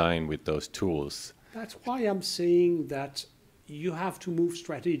to design with those tools. That's why I'm saying that you have to move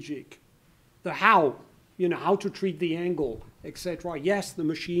strategic. The how, you know, how to treat the angle, etc. Yes, the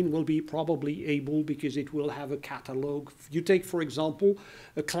machine will be probably able because it will have a catalog. You take, for example,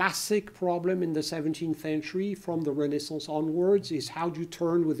 a classic problem in the 17th century from the Renaissance onwards is how do you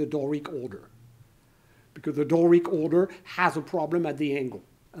turn with the Doric order? Because the Doric order has a problem at the angle.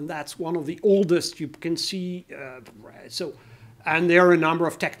 And that's one of the oldest you can see. And there are a number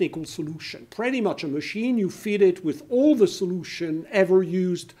of technical solutions. Pretty much a machine, you feed it with all the solution ever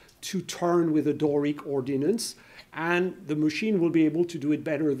used to turn with a Doric ordinance, and the machine will be able to do it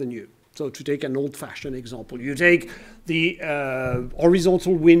better than you. So to take an old-fashioned example, you take the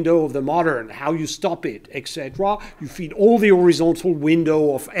horizontal window of the modern, how you stop it, etc. You feed all the horizontal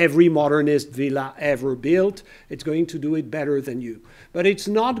window of every modernist villa ever built. It's going to do it better than you. But it's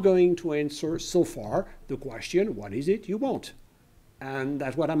not going to answer, so far, the question, what is it you want? And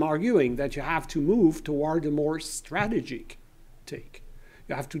that's what I'm arguing, that you have to move toward a more strategic take.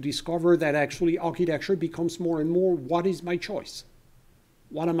 You have to discover that actually architecture becomes more and more, what is my choice?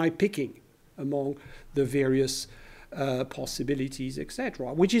 What am I picking among the various possibilities,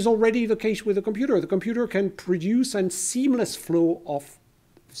 etc., which is already the case with the computer. The computer can produce a seamless flow of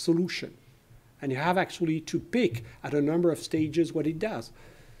solution. And you have actually to pick at a number of stages what it does.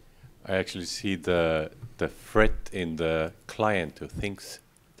 I actually see the threat in the client who thinks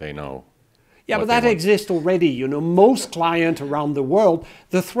they know. Yeah, but that exists already. You know, most clients around the world,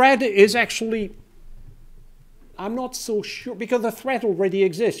 the threat is actually, I'm not so sure, because the threat already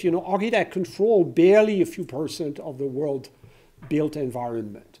exists. You know, architects control barely a few % of the world built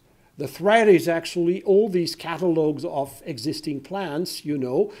environment. The threat is actually all these catalogs of existing plans, you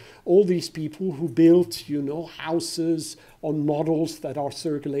know, all these people who built, you know, houses on models that are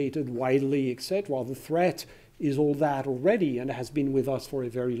circulated widely, etc. The threat is all that already and has been with us for a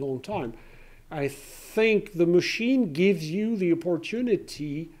very long time. I think the machine gives you the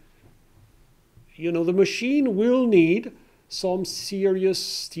opportunity, you know, the machine will need some serious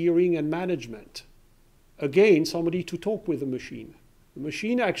steering and management. Again, somebody to talk with the machine. The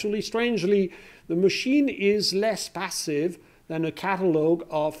machine actually, strangely, the machine is less passive than a catalog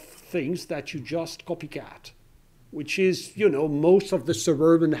of things that you just copycat, which is, you know, most of the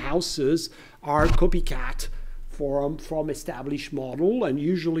suburban houses are copycat from established model, and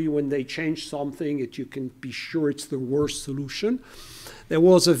usually when they change something, you can be sure it's the worst solution. There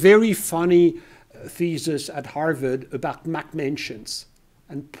was a very funny thesis at Harvard about McMansions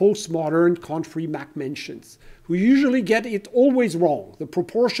and postmodern country McMansions, who usually get it always wrong. The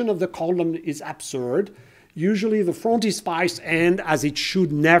proportion of the column is absurd. Usually the frontispice end as it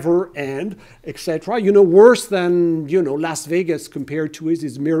should never end, etc. You know, worse than, you know, Las Vegas compared to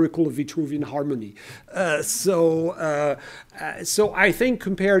his Miracle of Vitruvian Harmony. So I think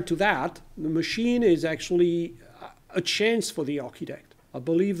compared to that, the machine is actually a chance for the architect. I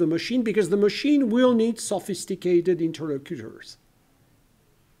believe the machine, because the machine will need sophisticated interlocutors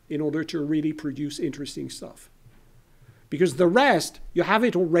in order to really produce interesting stuff. Because the rest, you have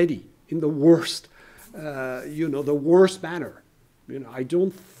it already in the worst, you know, the worst manner. You know, I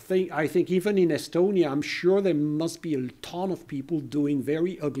think even in Estonia, I'm sure there must be a ton of people doing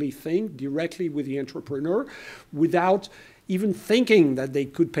very ugly things directly with the entrepreneur without even thinking that they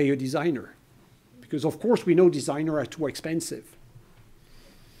could pay a designer. Because of course we know designers are too expensive.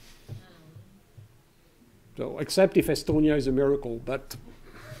 So, except if Estonia is a miracle, but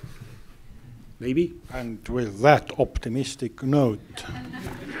maybe. And with that optimistic note,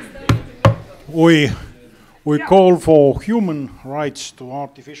 we call for human rights to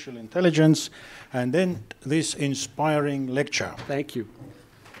artificial intelligence and end this inspiring lecture. Thank you.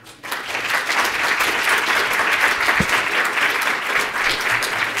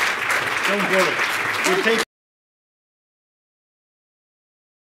 Don't worry. We'll take